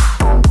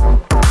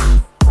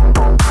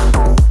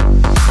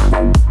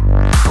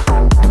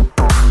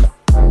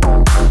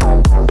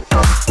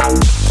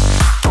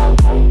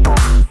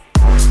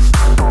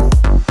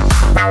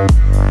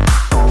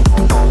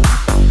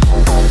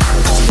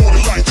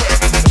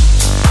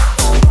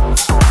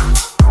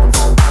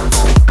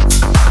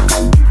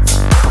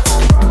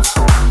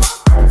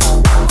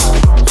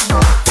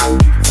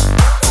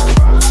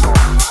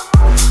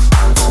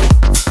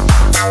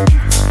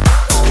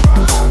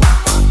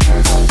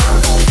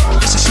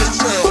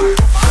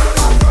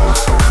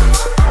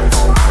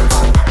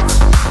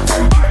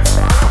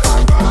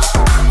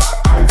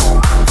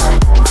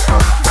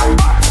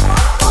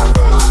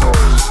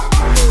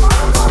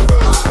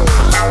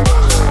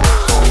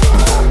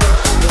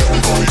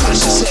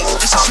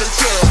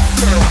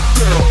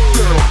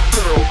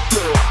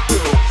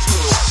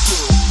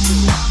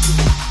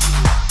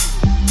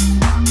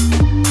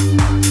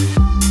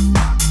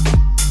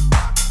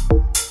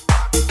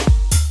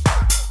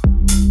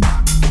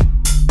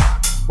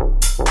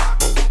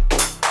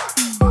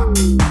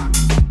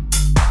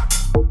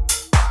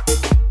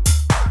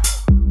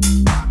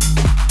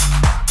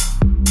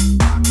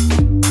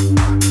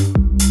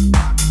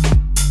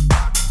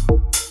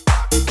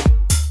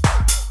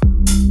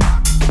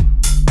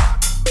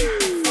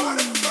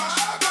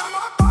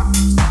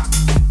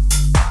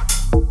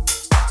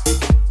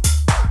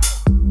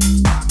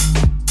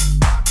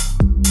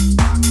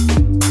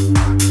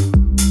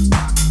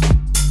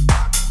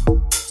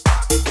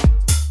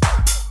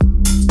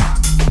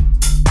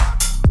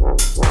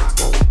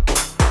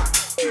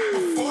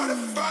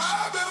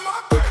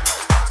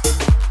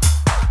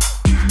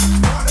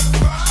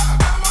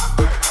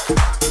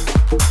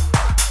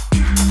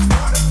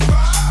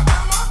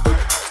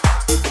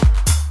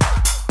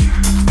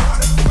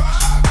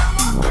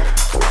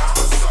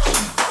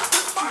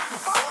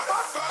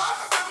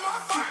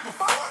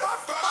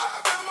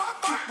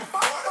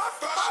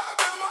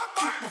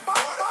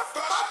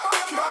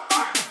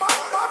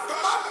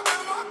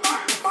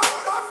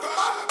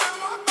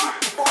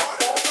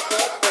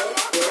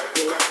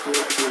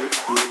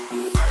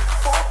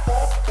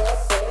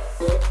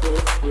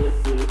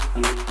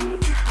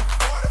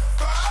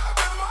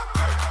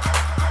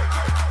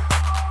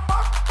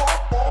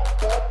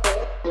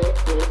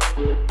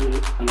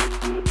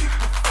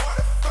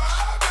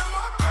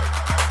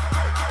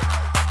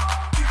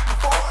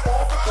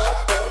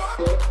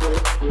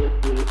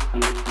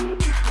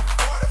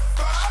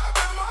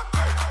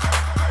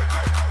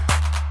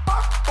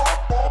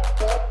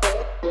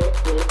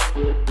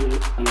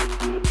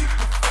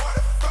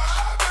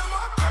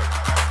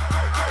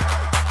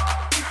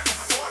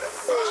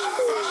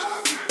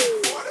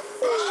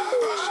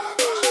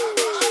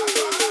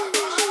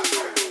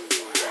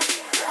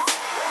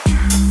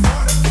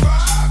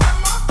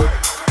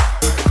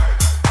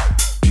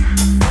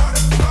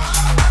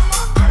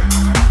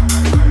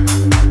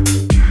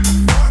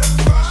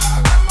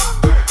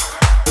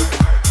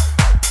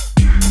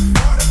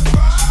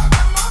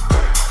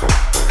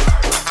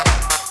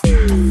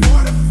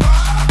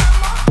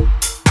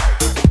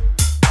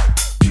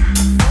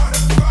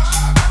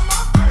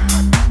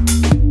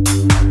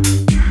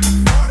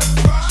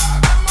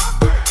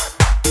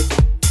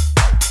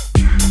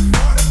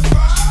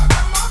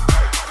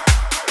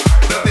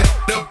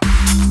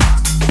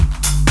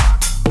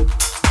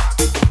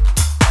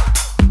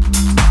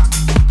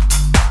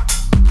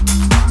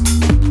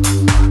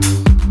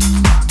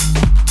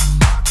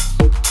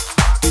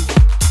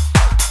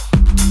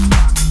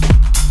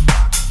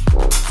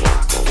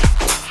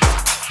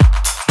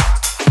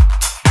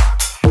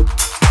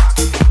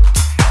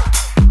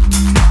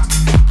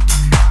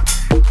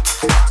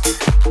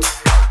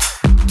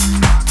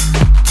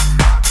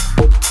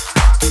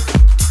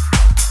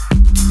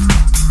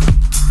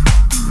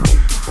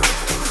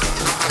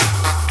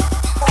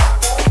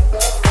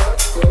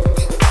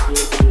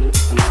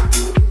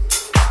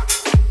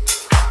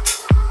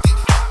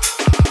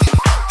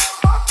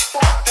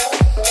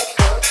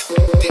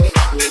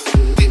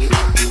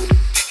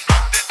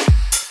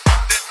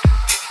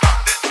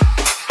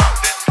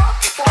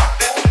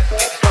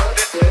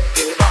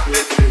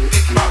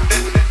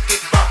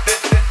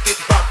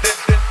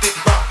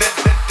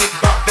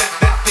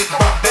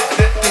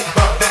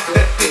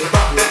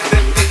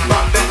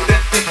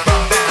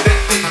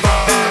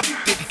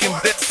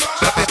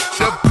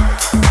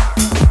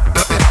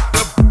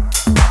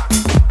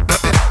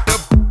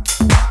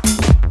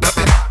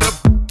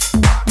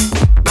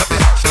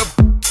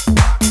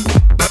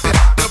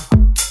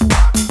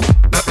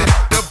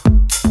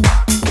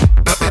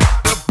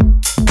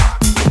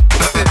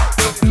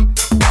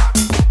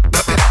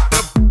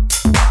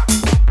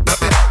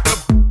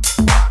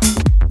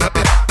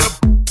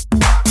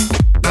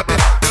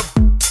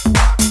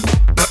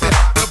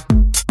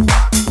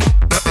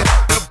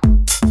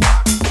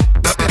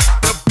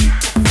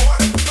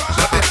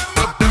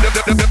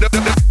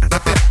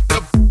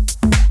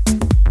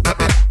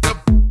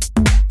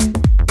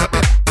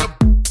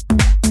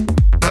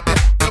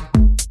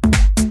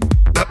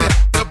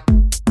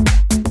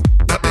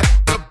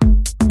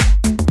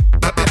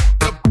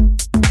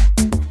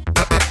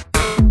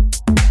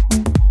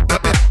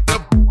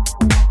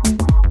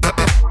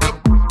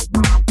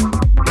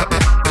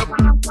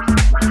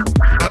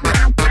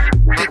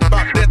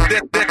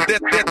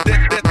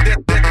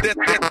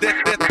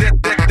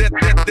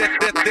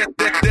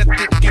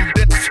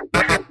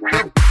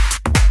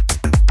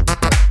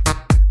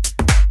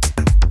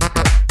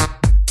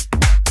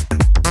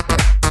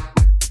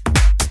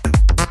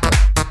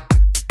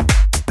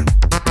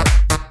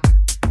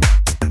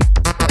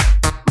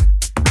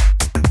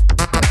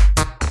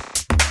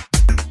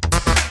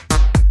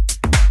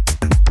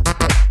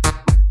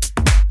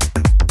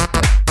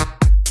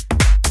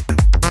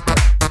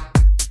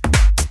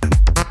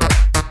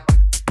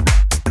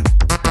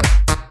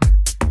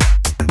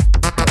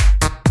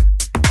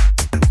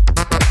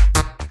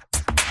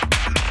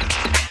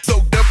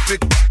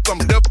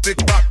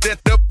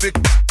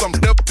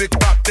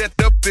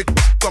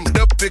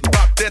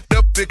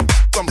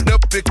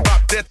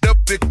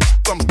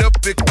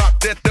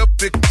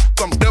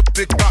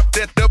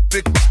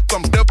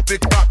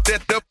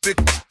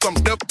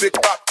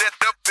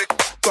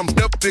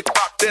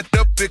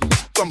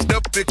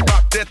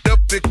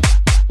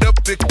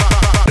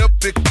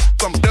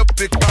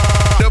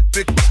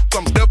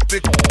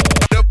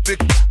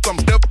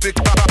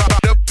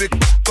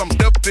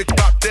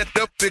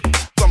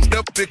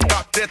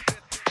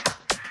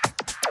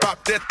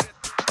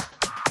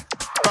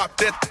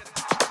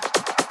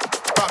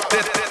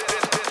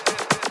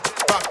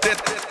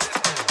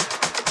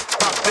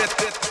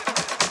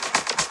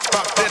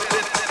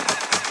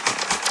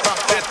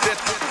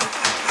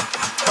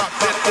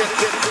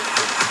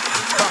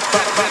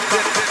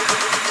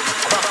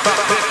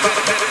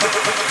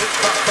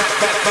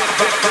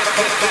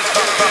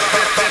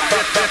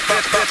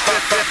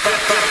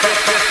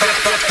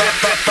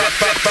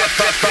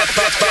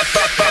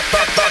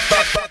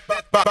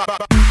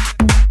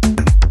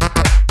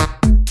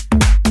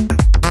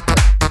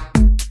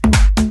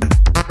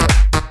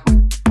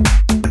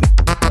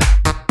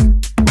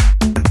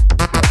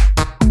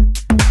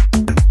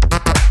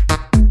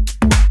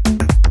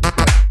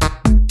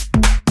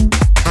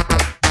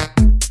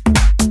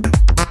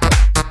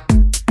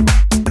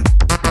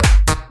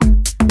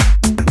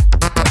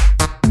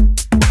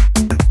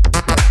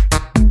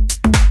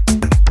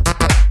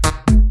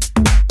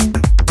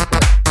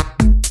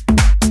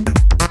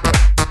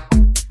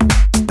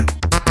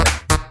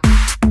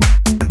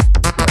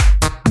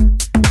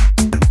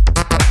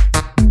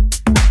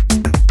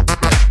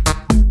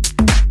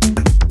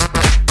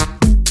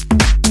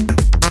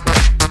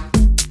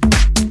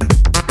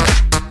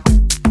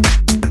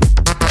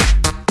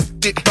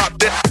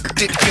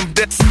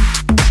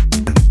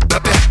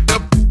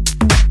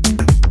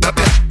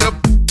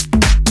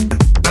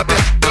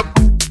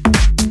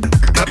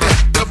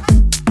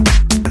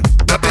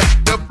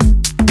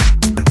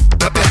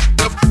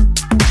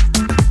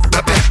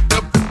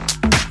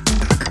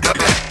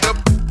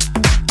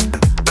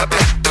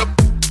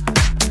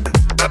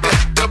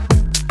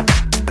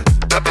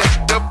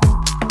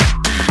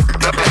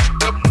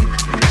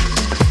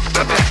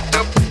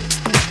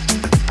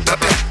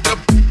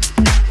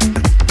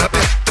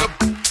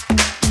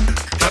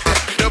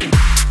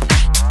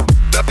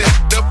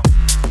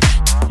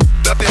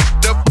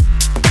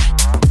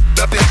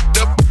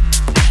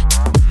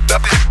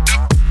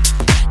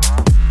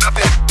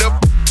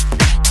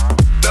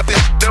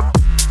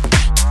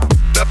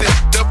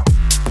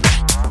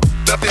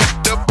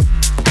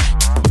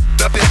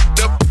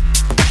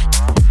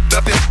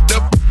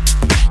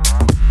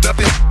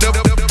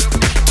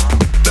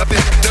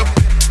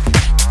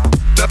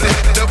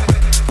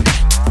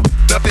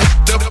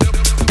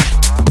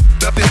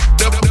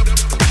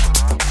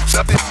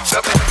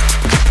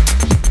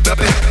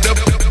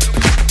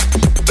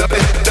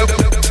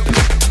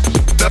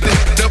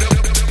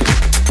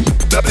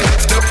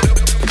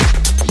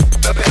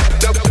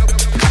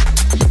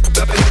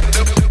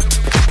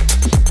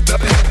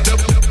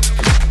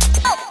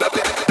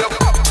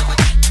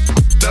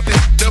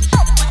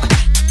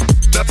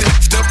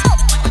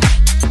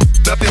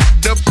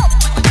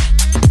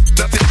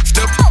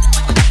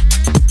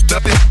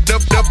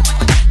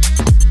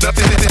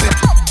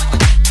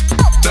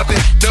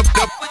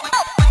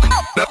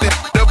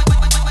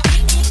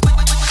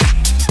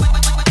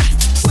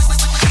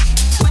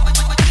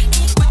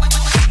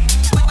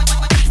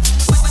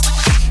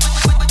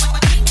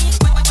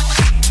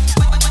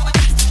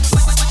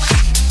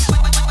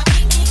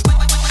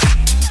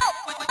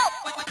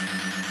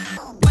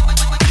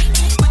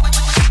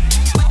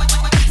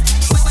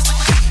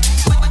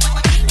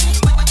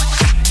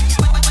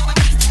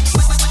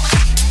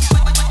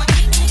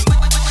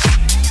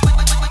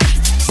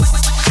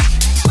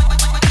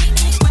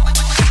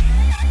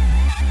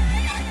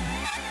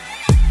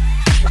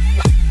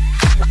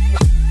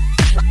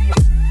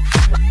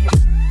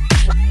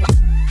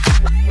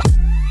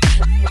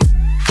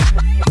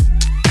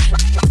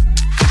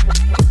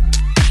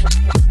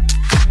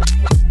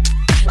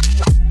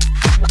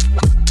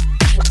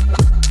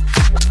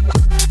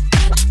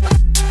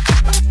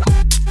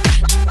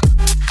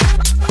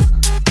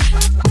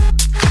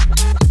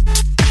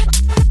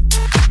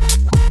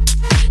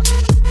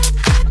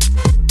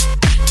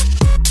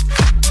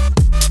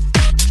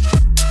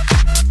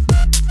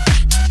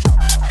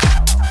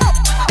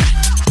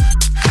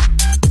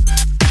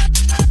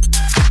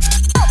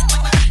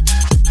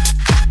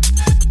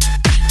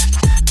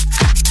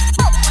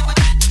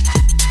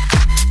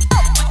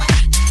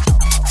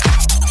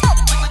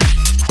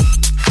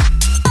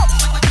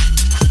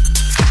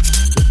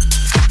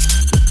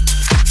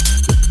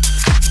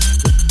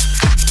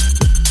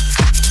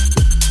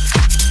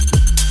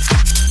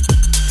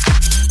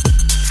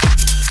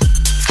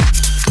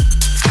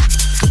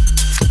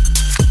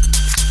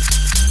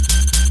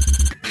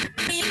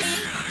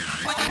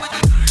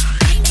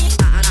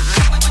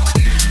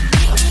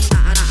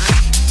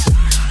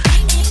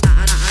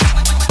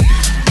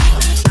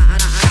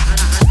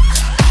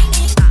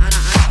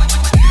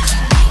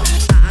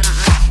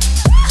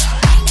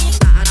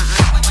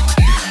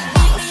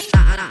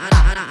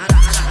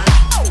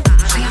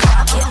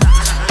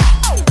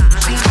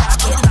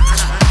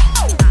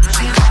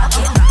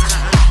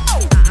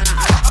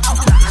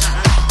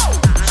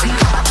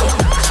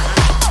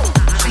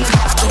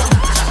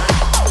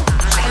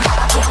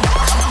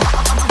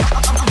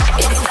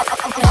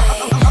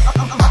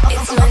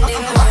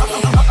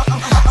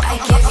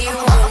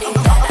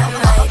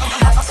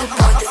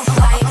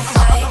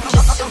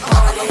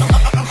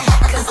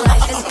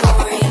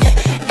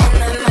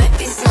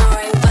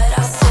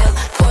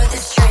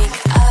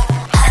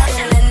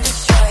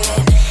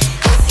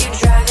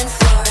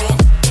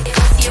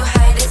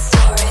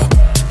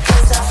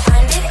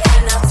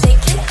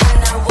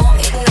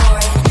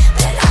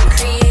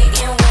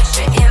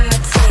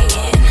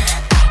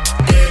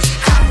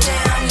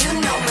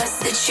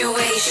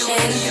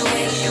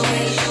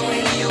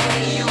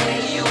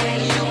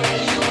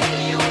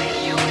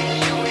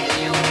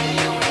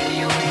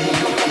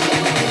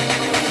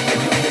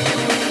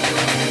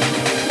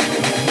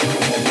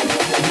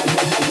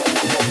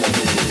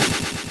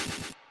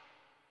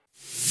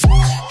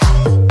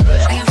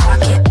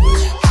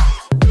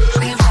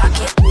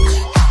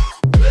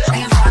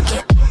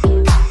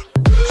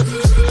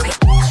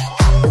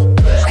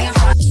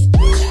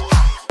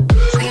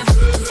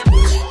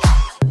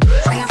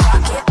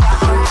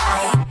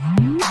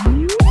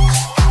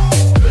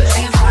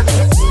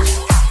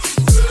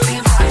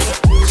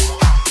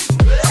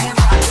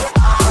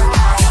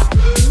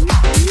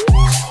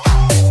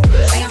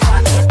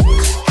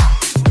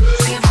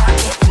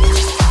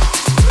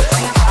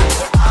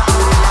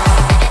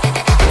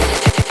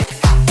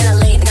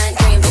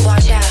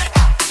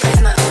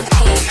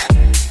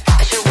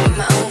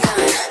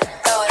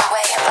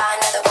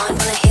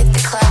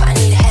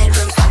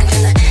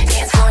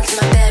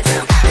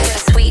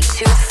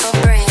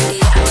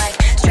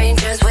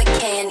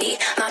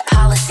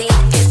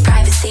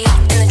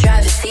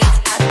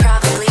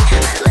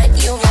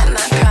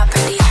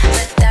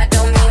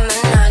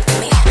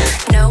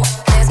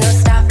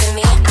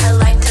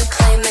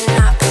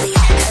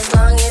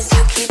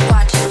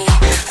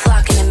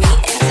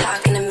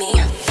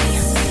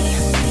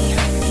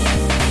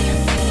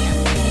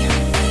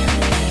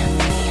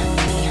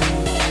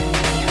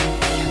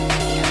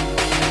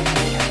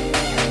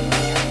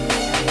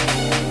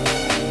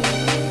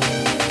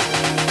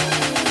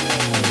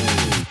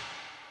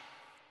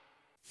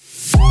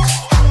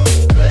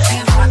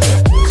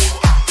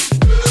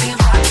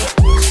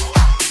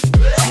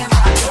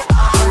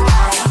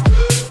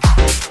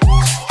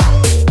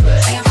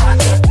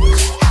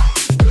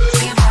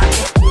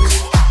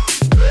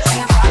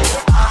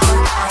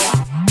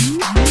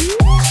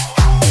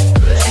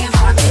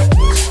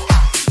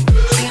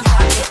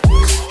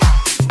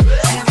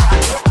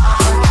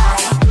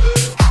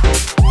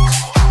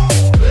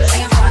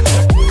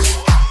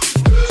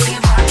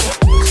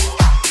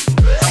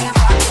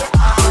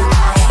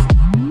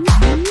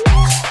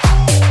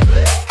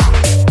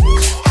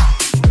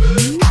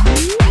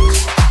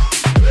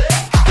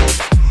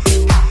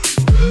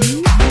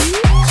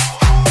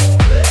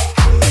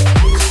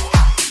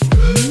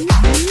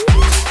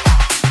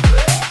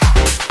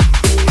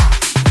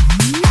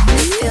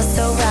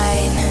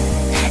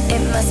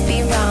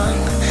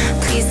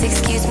 Please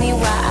excuse me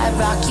while I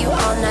rock you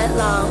all night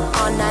long,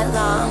 all night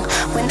long.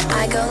 When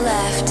I go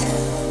left,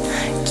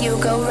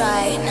 you go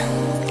right.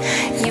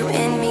 You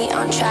and me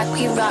on track,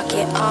 we rock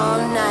it all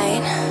night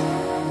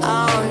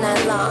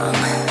long,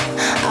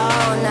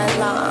 all night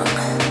long.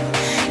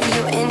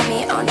 You and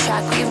me on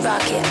track, we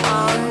rock it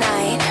all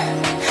night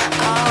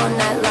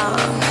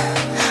long,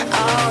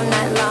 all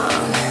night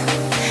long.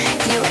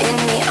 You and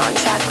me on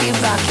track, we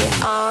rock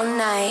it all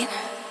night.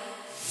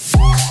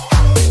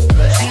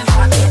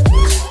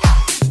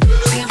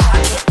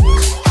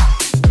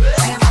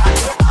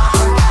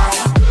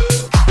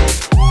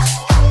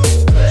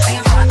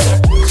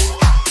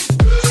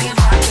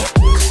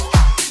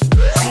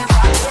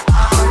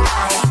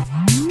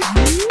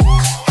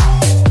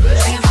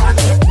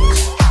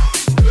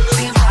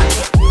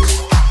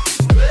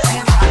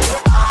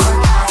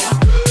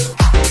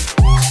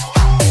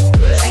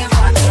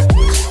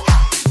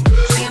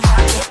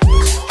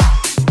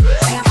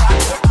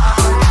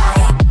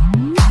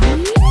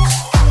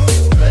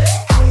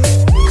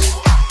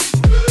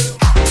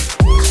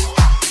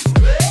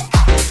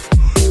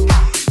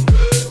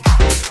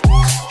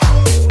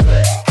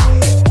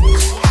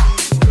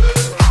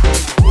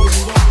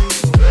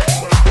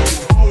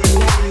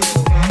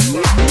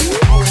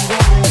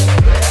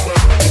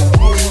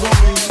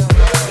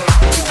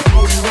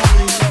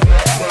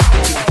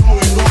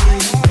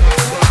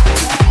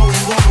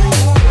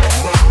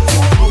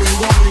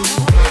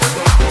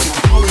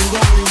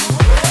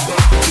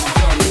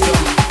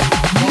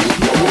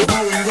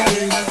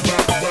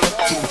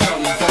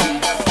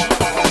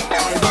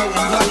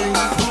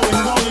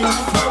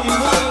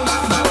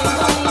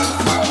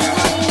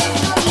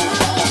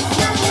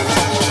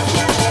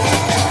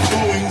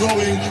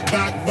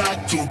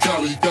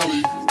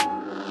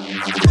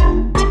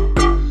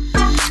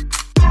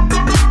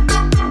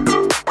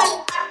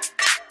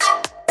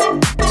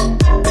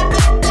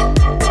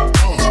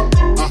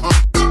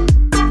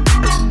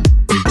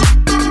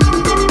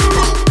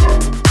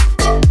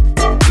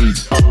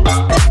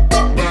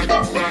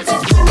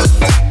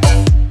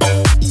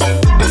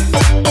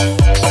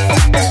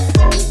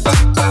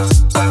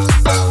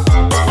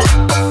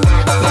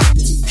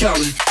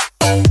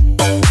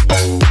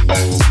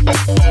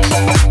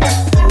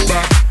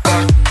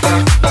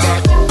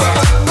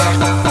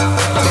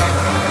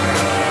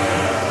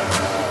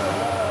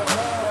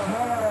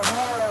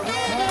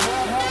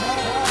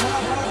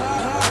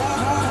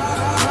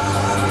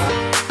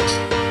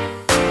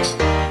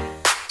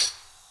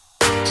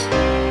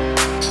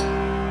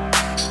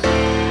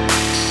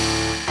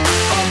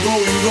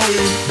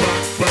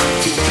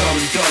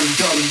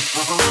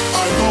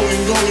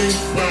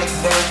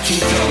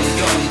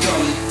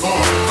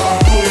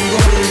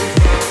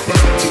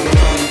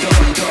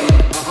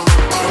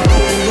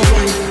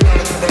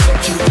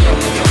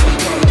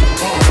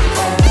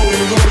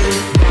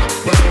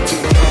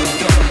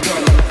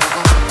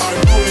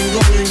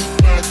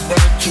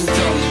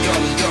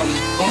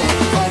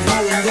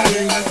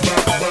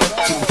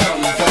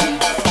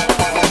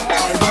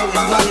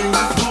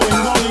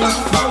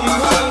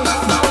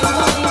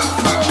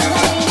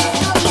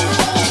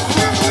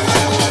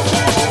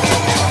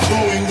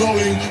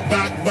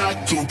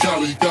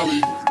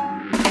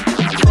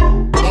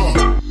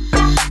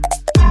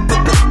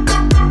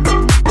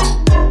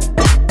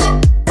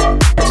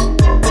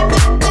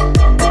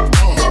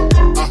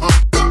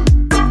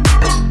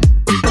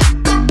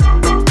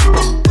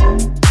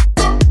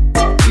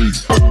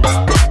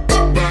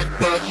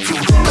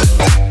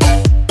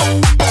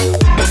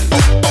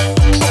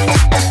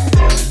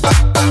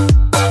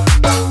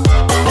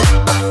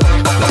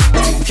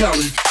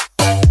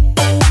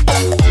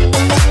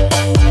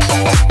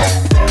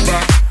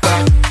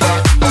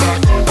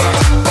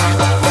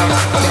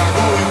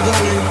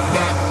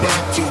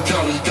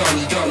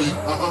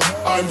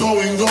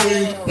 I'm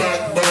going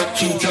back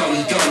to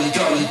Cali.